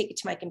 then I take it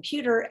to my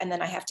computer, and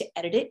then I have to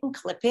edit it and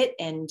clip it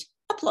and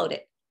upload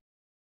it.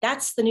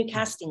 That's the new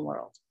casting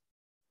world.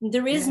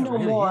 There is no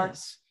more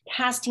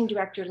casting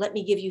director, let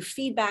me give you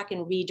feedback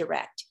and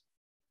redirect.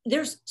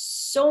 There's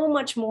so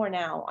much more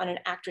now on an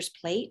actor's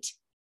plate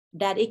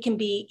that it can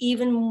be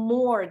even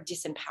more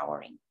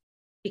disempowering.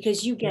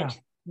 because you get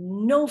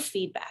no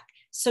feedback.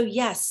 So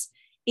yes,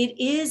 it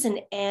is an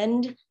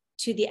end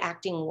to the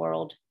acting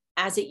world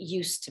as it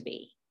used to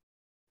be.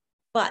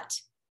 But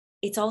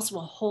it's also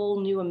a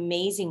whole new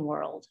amazing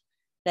world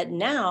that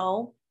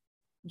now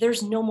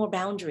there's no more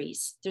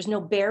boundaries. There's no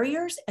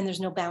barriers and there's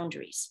no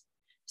boundaries.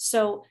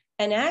 So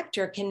an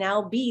actor can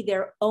now be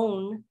their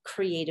own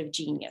creative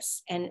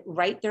genius and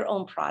write their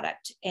own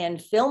product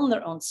and film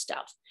their own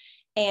stuff.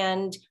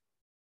 And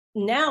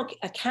now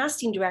a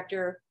casting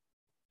director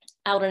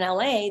out in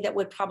LA that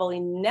would probably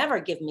never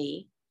give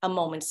me a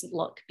moment's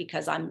look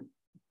because I'm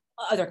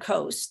other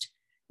coast,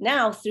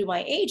 now through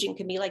my agent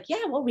can be like,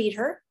 yeah, we'll read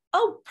her.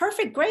 Oh,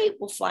 perfect, great,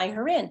 we'll fly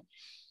her in.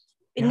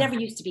 It never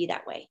used to be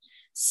that way.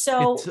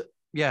 So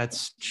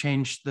it's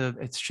changed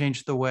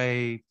the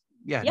way.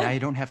 Now you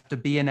don't have to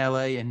be in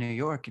LA and New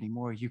York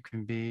anymore. You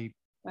can be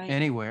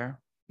anywhere.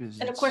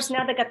 And of course,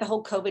 now they got the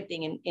whole COVID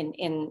thing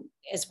in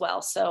as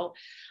well. So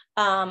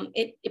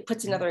it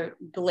puts another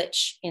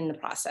glitch in the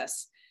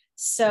process.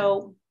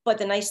 So, but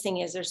the nice thing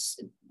is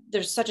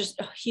there's such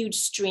a huge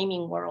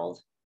streaming world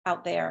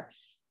out there.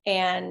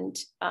 And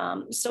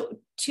so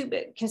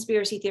Tubi,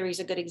 conspiracy theory is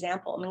a good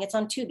example. I mean, it's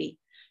on Tubi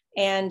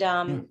and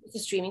it's a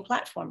streaming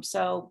platform.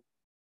 So,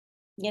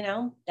 you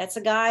know, that's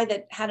a guy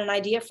that had an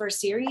idea for a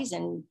series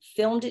and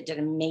filmed it, did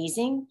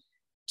amazing.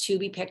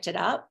 Tubi picked it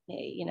up.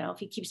 You know, if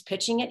he keeps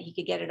pitching it, he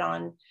could get it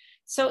on.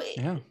 So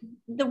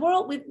the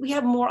world, we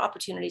have more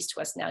opportunities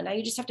to us now. Now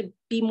you just have to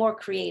be more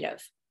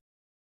creative.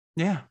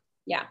 Yeah,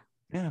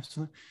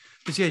 absolutely.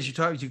 Because as you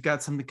talk, you've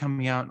got something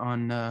coming out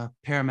on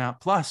Paramount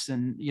Plus,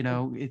 and you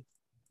know,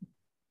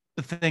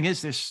 the thing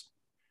is,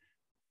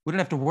 we don't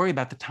have to worry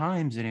about the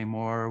times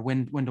anymore, or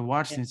when to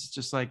watch things. It's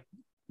just like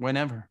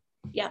whenever.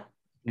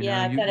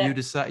 You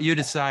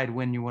decide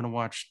when you want to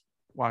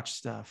watch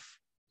stuff.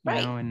 You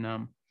know,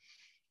 and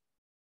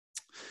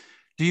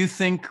do you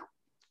think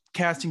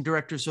casting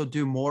directors will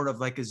do more of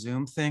like a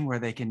Zoom thing where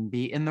they can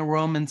be in the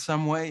room in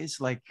some ways,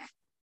 like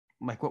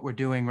what we're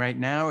doing right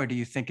now, or do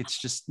you think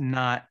it's just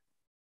not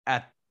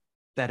at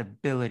that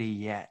ability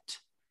yet?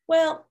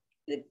 Well,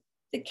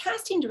 the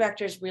casting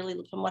directors really,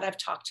 from what I've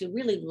talked to,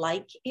 really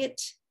like it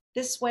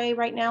this way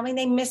right now. I mean,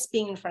 they miss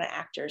being in front of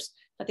actors,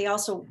 but they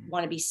also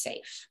want to be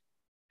safe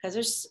because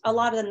there's a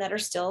lot of them that are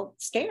still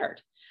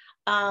scared.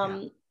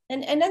 And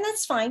then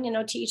that's fine, you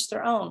know, to each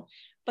their own.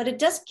 But it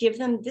does give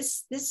them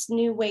this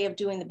new way of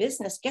doing the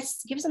business,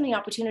 gives them the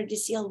opportunity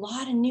to see a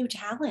lot of new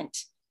talent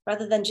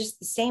rather than just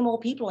the same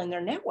old people in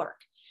their network.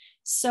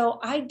 So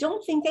I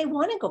don't think they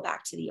want to go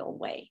back to the old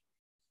way.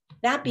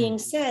 That being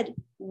said,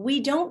 we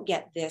don't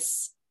get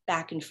this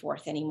back and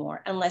forth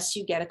anymore unless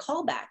you get a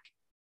callback.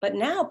 But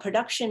now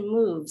production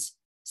moves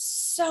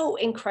so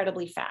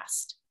incredibly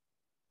fast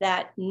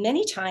that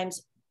many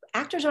times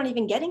actors aren't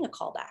even getting a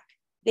callback.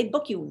 They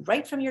book you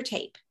right from your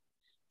tape.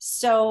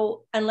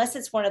 So unless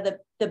it's one of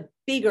the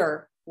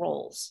bigger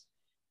roles,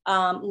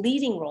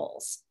 leading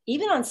roles,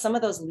 even on some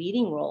of those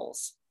leading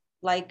roles,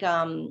 like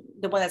the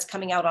one that's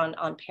coming out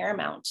on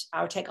Paramount,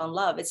 Our Take on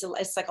Love, it's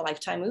like a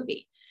Lifetime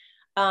movie.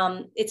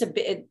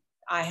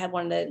 I had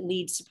one of the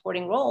lead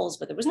supporting roles,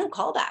 but there was no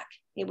callback.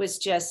 It was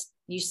just,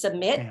 you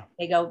submit,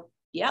 they go,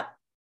 yep,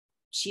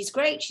 she's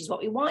great. She's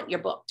what we want. You're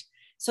booked.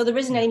 So there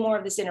isn't any more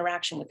of this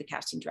interaction with the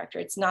casting director.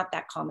 It's not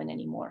that common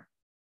anymore.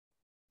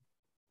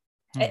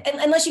 And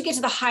unless you get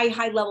to the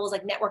high levels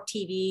like network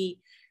TV,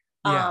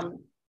 and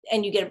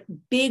you get a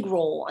big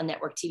role on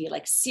network TV,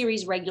 like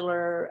series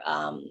regular,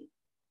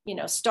 you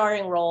know,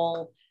 starring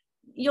role,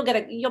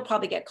 you'll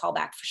probably get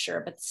callback for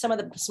sure. But some of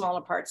the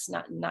smaller parts,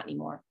 not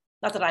anymore.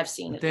 Not that I've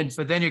seen.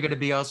 But then you're going to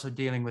be also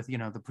dealing with, you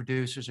know, the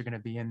producers are going to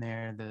be in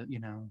there, the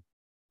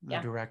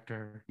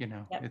director, you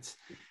know,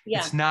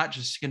 it's not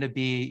just going to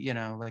be, you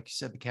know, like you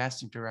said, the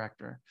casting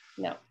director.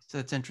 No. So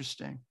that's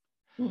interesting.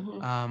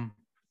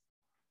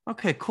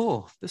 Okay,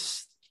 cool.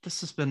 This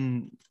has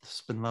been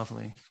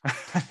lovely.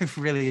 I've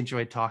really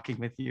enjoyed talking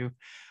with you.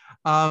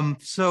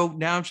 So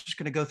now I'm just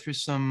going to go through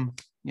some,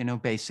 you know,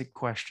 basic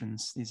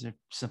questions. These are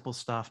simple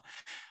stuff.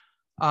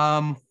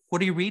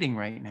 What are you reading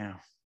right now?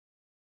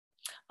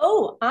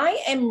 Oh,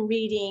 I am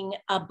reading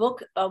a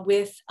book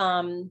with,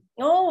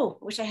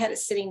 wish I had it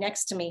sitting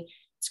next to me.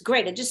 It's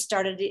great. I just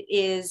started. It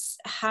is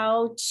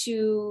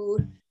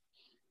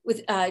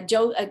with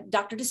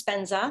Dr.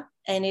 Dispenza,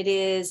 and it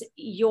is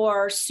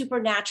your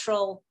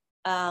supernatural,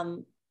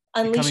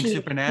 unleashing. Becoming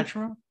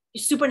supernatural?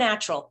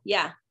 Supernatural,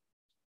 yeah.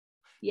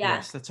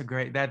 Yes, that's a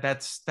great,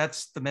 that's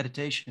the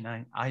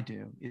meditation I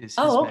do, is his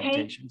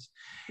meditations.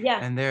 Yeah.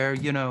 And they're,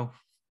 you know,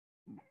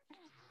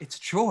 it's a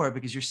chore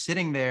because you're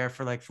sitting there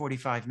for like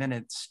 45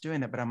 minutes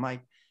doing that. But I'm like,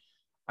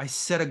 I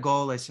set a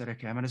goal. I said,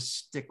 okay, I'm going to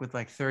stick with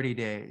like 30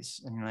 days.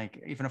 And like,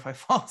 even if I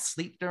fall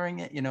asleep during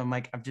it, you know, I'm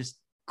like, I'm just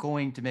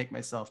going to make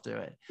myself do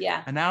it.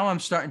 Yeah. And now I'm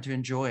starting to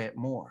enjoy it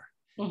more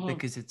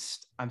because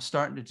I'm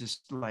starting to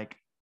just like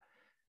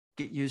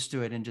get used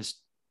to it and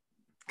just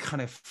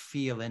kind of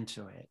feel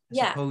into it.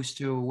 As opposed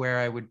to where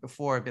I would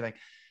before, I'd be like,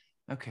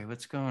 Okay,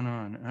 what's going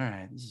on? All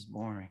right, this is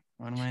boring.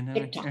 What am I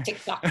doing TikTok, here?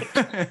 TikTok,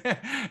 TikTok.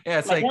 Yeah,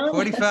 it's like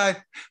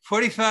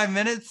 45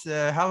 minutes.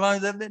 How long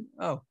has that been?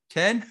 Oh,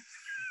 10?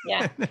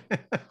 Yeah.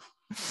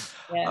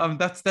 Yeah.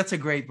 That's a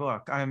great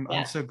book. I'm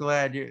Yeah. so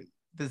glad you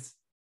this.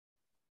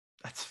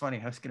 That's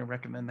funny. I was going to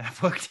recommend that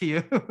book to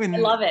you, I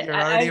and love it.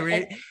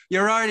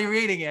 you're already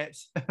reading it.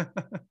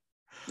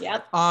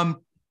 Yep.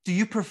 Do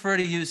you prefer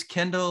to use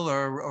Kindle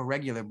or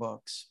regular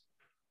books?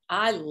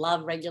 I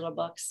love regular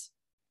books.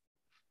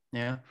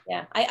 Yeah.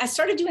 Yeah. I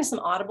started doing some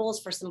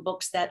audibles for some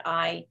books that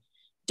I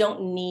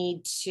don't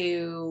need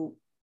to,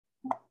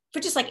 for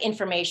just like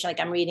information. Like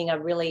I'm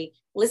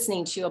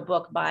listening to a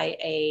book by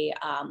a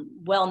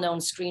well-known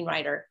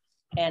screenwriter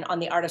and on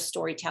the art of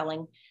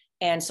storytelling.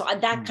 And so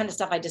that kind of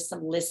stuff, I just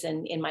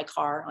listen in my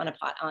car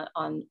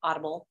on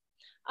Audible.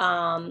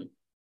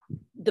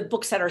 The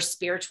books that are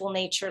spiritual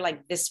nature,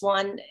 like this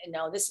one,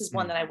 no, this is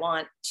one that I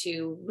want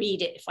to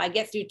read it. If I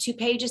get through 2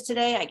 pages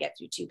today, I get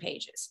through 2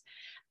 pages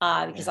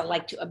because I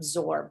like to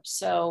absorb.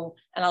 So,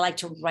 and I like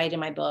to write in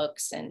my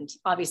books, and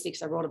obviously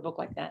because I wrote a book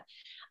like that.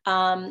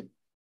 I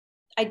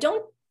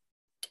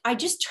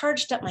just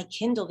charged up my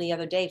Kindle the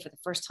other day for the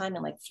first time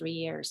in like 4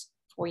 years.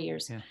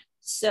 Yeah.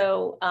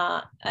 So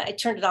I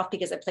turned it off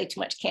because I play too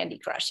much Candy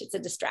Crush. It's a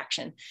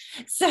distraction.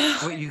 So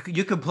wait,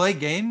 you could play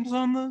games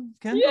on the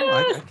Kindle?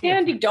 Yes,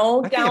 Candy.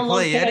 Don't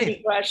download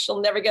Candy Crush.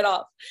 She'll never get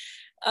off.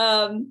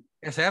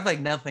 Yes, I have like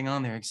nothing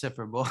on there except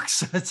for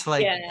books. It's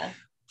like,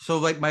 so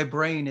like my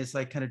brain is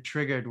like kind of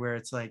triggered where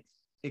it's like,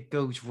 it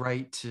goes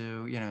right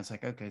to, it's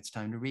like, okay, it's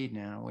time to read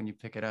now when you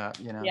pick it up,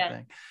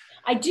 thing.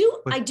 I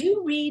do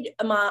read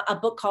a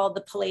book called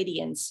The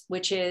Palladians,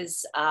 which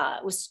was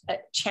a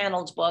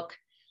channeled book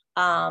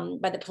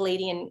by the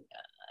Palladian.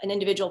 An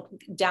individual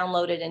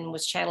downloaded and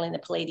was channeling the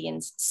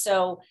Palladians.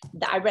 So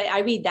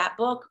I read that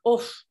book.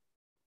 Oof.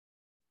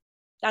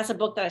 That's a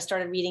book that I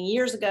started reading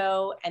years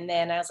ago. And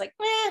then I was like,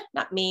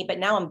 not me, but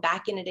now I'm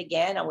back in it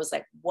again. I was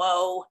like,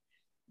 whoa,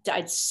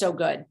 it's so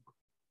good.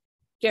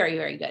 Very,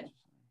 very good.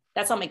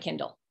 That's on my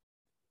Kindle.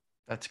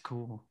 That's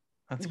cool.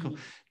 That's cool.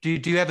 Do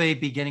you have a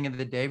beginning of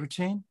the day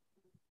routine?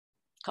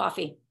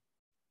 Coffee.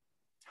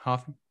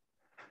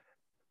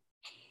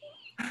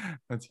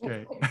 That's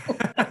great.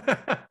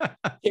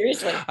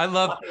 Seriously. I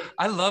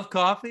love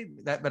coffee,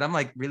 but I'm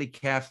like really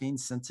caffeine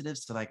sensitive.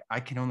 So like I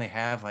can only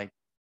have like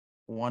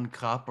 1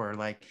 cup or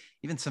like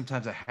even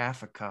sometimes a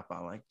half a cup.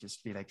 I'll like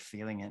just be like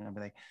feeling it and I'll be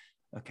like,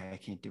 okay, I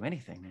can't do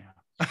anything now.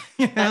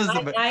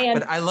 But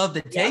I love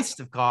the taste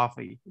of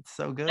coffee. It's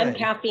so good. I'm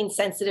caffeine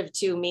sensitive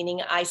too,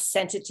 meaning I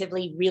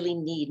sensitively really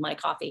need my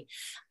coffee.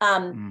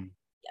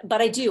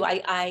 But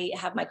I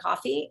have my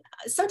coffee.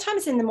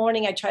 Sometimes in the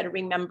morning, I try to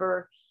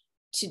remember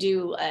to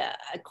do a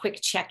quick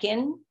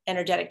check-in,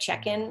 energetic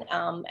check-in.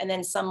 And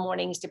then some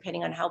mornings,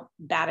 depending on how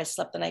bad I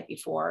slept the night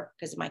before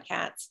because of my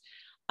cats,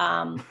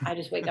 I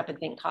just wake up and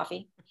think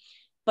coffee.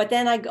 But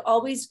then I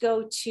always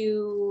go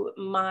to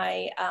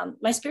my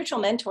spiritual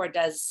mentor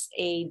does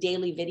a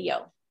daily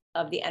video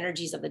of the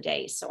energies of the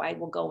day. So I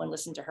will go and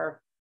listen to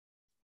her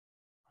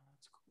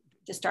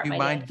to start my day.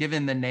 Do you mind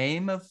giving the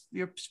name of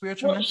your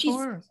spiritual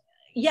mentor?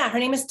 Yeah, her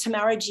name is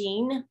Tamara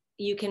Jean.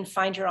 You can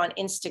find her on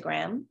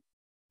Instagram.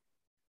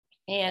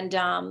 And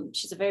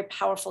she's a very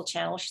powerful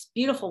channel. She's a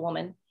beautiful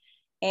woman.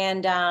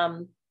 And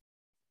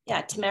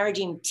Tamara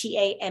Jean,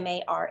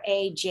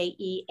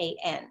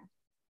 TAMARAJEAN.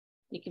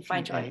 You can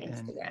find her on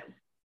Instagram.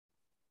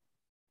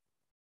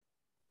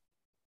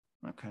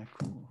 Okay,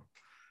 cool.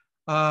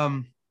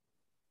 Well,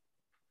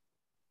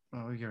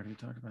 we already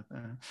talked about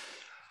that.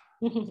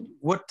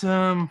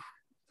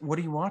 What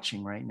are you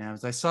watching right now?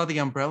 As I saw the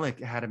Umbrella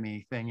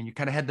Academy thing, and you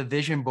kind of had the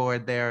vision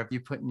board there of you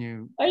putting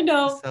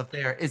yourself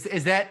there. Is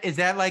that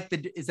like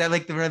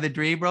one of the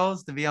dream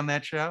roles to be on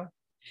that show?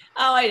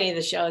 Oh, any of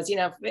the shows.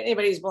 If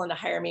anybody's willing to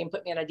hire me and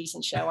put me on a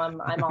decent show, I'm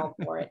all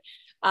for it.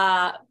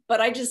 But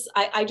I just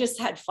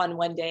had fun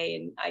one day,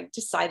 and I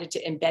decided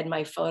to embed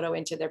my photo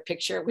into their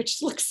picture,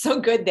 which looks so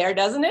good there,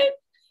 doesn't it?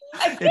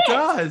 It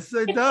does.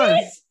 It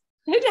does.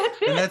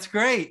 And that's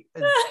great.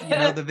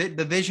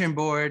 The vision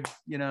board.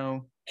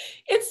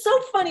 It's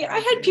so funny. I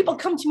had people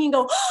come to me and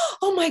go,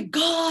 "Oh my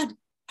God,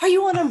 are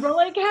you on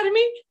Umbrella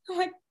Academy?" I'm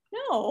like,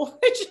 "No,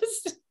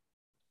 That's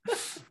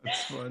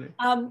funny.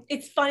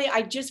 It's funny.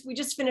 We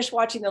just finished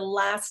watching the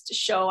last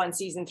show on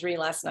season 3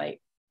 last night,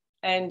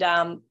 and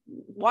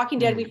Walking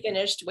Dead we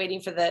finished,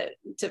 waiting for the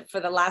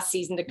last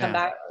season to come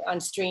back on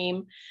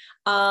stream.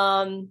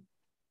 So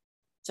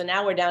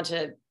now we're down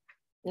to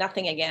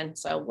nothing again.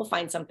 So we'll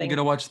find something. You're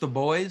gonna watch The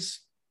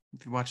Boys?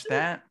 If you watch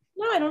that?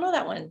 No, I don't know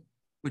that one.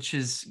 Which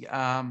is it's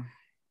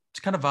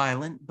kind of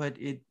violent, but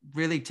it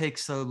really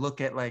takes a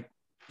look at like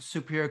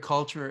superhero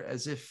culture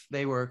as if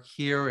they were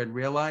here in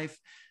real life,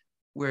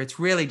 where it's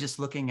really just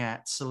looking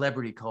at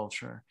celebrity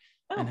culture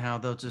and how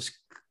they'll just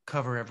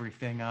cover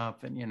everything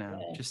up and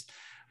just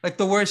like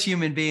the worst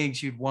human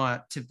beings you'd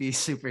want to be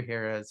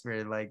superheroes,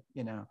 where like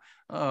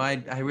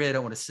I really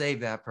don't want to save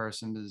that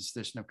person because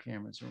there's no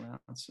cameras around,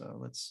 so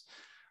let's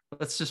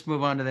let's just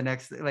move on to the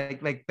next,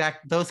 like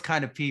back those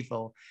kind of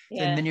people.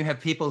 Yeah. And then you have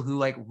people who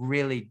like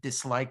really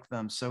dislike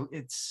them. So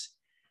it's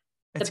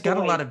got a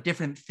Boys. lot of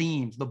different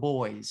themes. The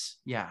Boys.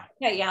 Yeah.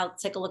 Yeah, I'll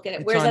take a look at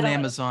it. It's Where's on that on?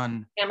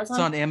 Amazon. Amazon?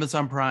 It's on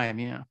Amazon Prime.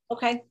 Yeah.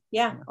 Okay.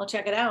 Yeah, I'll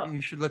check it out.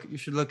 You should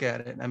look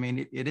at it. I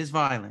mean, it is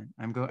violent.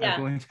 I'm going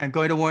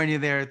to warn you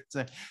there.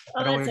 I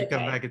don't want you to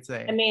come back and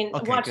say. I mean,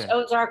 okay, watch good.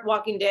 Ozark,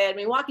 Walking Dead. I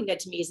mean, Walking Dead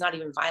to me is not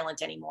even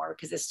violent anymore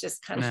because it's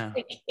just kind of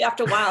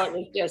after a while it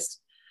was just.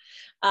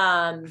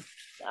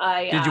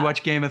 Did you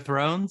watch Game of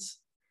Thrones?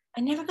 I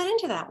never got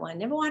into that one.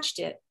 Never watched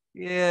it.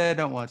 Yeah,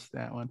 don't watch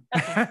that one.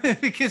 Okay.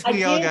 Because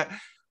we all got.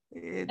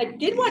 I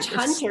did watch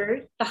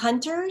The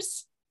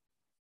Hunters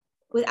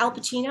with Al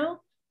Pacino.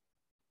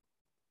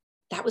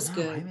 That was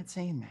good. I haven't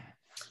seen that.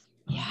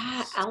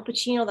 Yeah, Al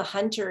Pacino, The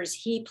Hunters.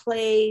 He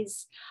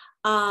plays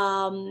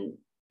a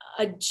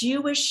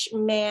Jewish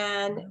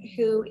man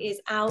who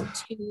is out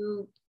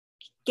to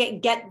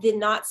get the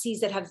Nazis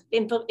that have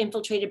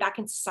infiltrated back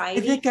in society.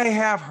 I think I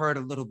have heard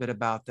a little bit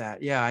about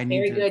that. Yeah, I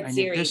need Very good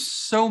series.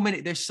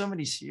 There's so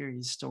many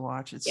series to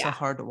watch. It's so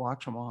hard to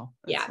watch them all.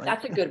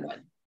 That's a good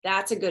one.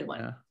 That's a good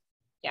one.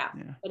 Yeah.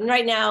 Yeah. And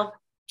right now,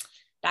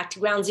 back to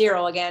ground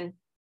zero again.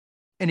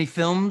 Any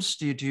films?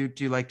 Do you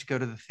like to go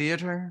to the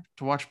theater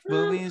to watch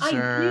movies? I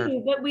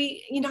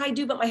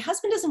do, but my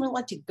husband doesn't really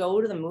like to go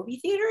to the movie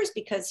theaters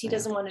because he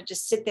doesn't want to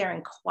just sit there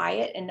in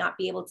quiet and not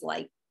be able to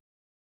like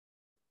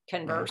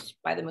converse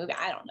by the movie.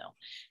 I don't know.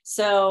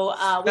 So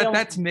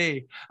that's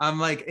me.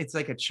 I'm like, it's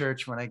like a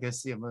church when I go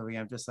see a movie.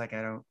 I'm just like,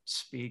 I don't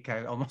speak.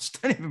 I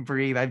almost don't even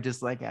breathe. I'm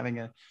just like having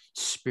a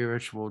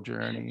spiritual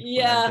journey.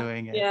 Yeah, when I'm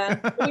doing it. Yeah.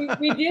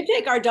 we did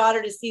take our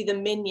daughter to see the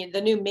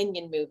new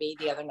Minion movie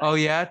the other night. Oh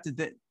yeah,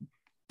 did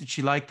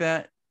she like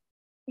that?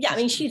 Yeah, I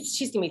mean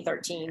she's gonna be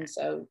 13,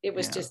 so it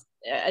was just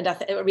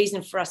a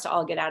reason for us to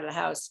all get out of the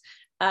house.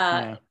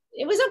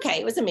 It was okay.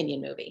 It was a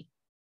Minion movie.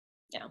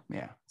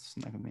 Yeah, it's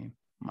not gonna be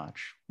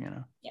much,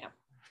 Yeah.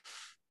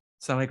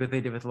 Sound like what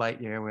they did with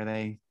Lightyear, where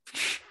they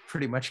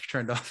pretty much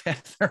turned off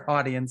their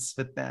audience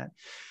with that.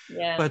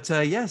 Yeah. But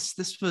yes,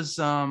 this was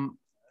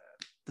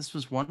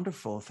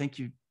wonderful. Thank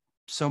you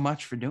so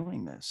much for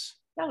doing this.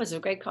 That was a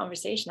great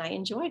conversation. I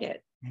enjoyed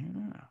it.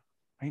 Yeah,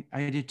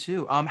 I did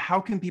too.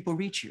 How can people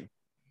reach you?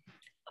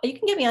 You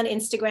can get me on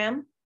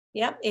Instagram.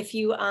 Yep.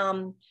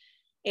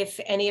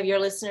 If any of your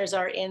listeners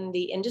are in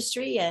the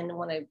industry and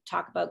want to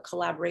talk about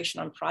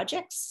collaboration on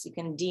projects, you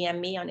can DM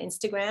me on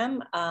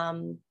Instagram. I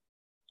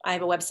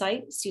have a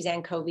website,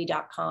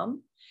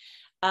 SuzanneKovi.com.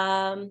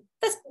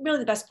 That's really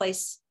the best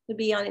place to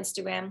be on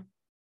Instagram.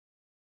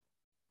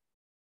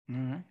 All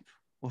right.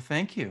 Well,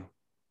 thank you.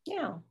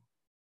 Yeah.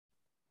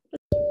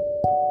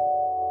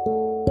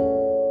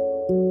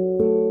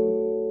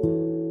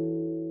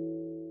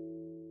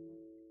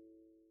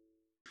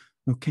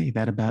 Okay,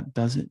 that about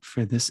does it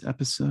for this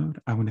episode.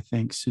 I want to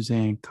thank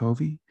Suzanne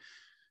Kovi.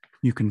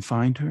 You can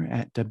find her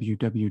at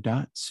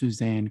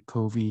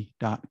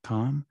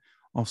www.suzannekovi.com.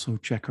 Also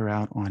check her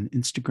out on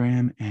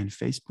Instagram and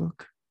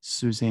Facebook,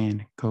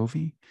 Suzanne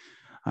Kovi.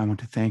 I want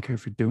to thank her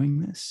for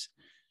doing this.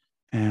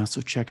 And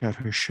also check out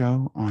her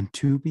show on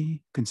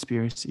Tubi,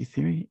 Conspiracy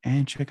Theory,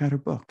 and check out her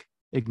book,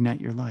 Ignite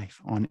Your Life,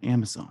 on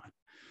Amazon.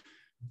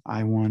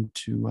 I want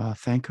to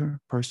thank her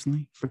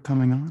personally for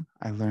coming on.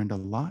 I learned a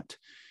lot.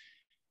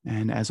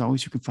 And as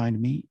always, you can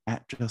find me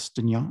at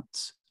Justin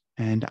Yachts.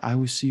 And I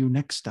will see you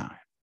next time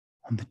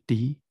on the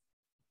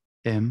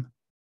DMF.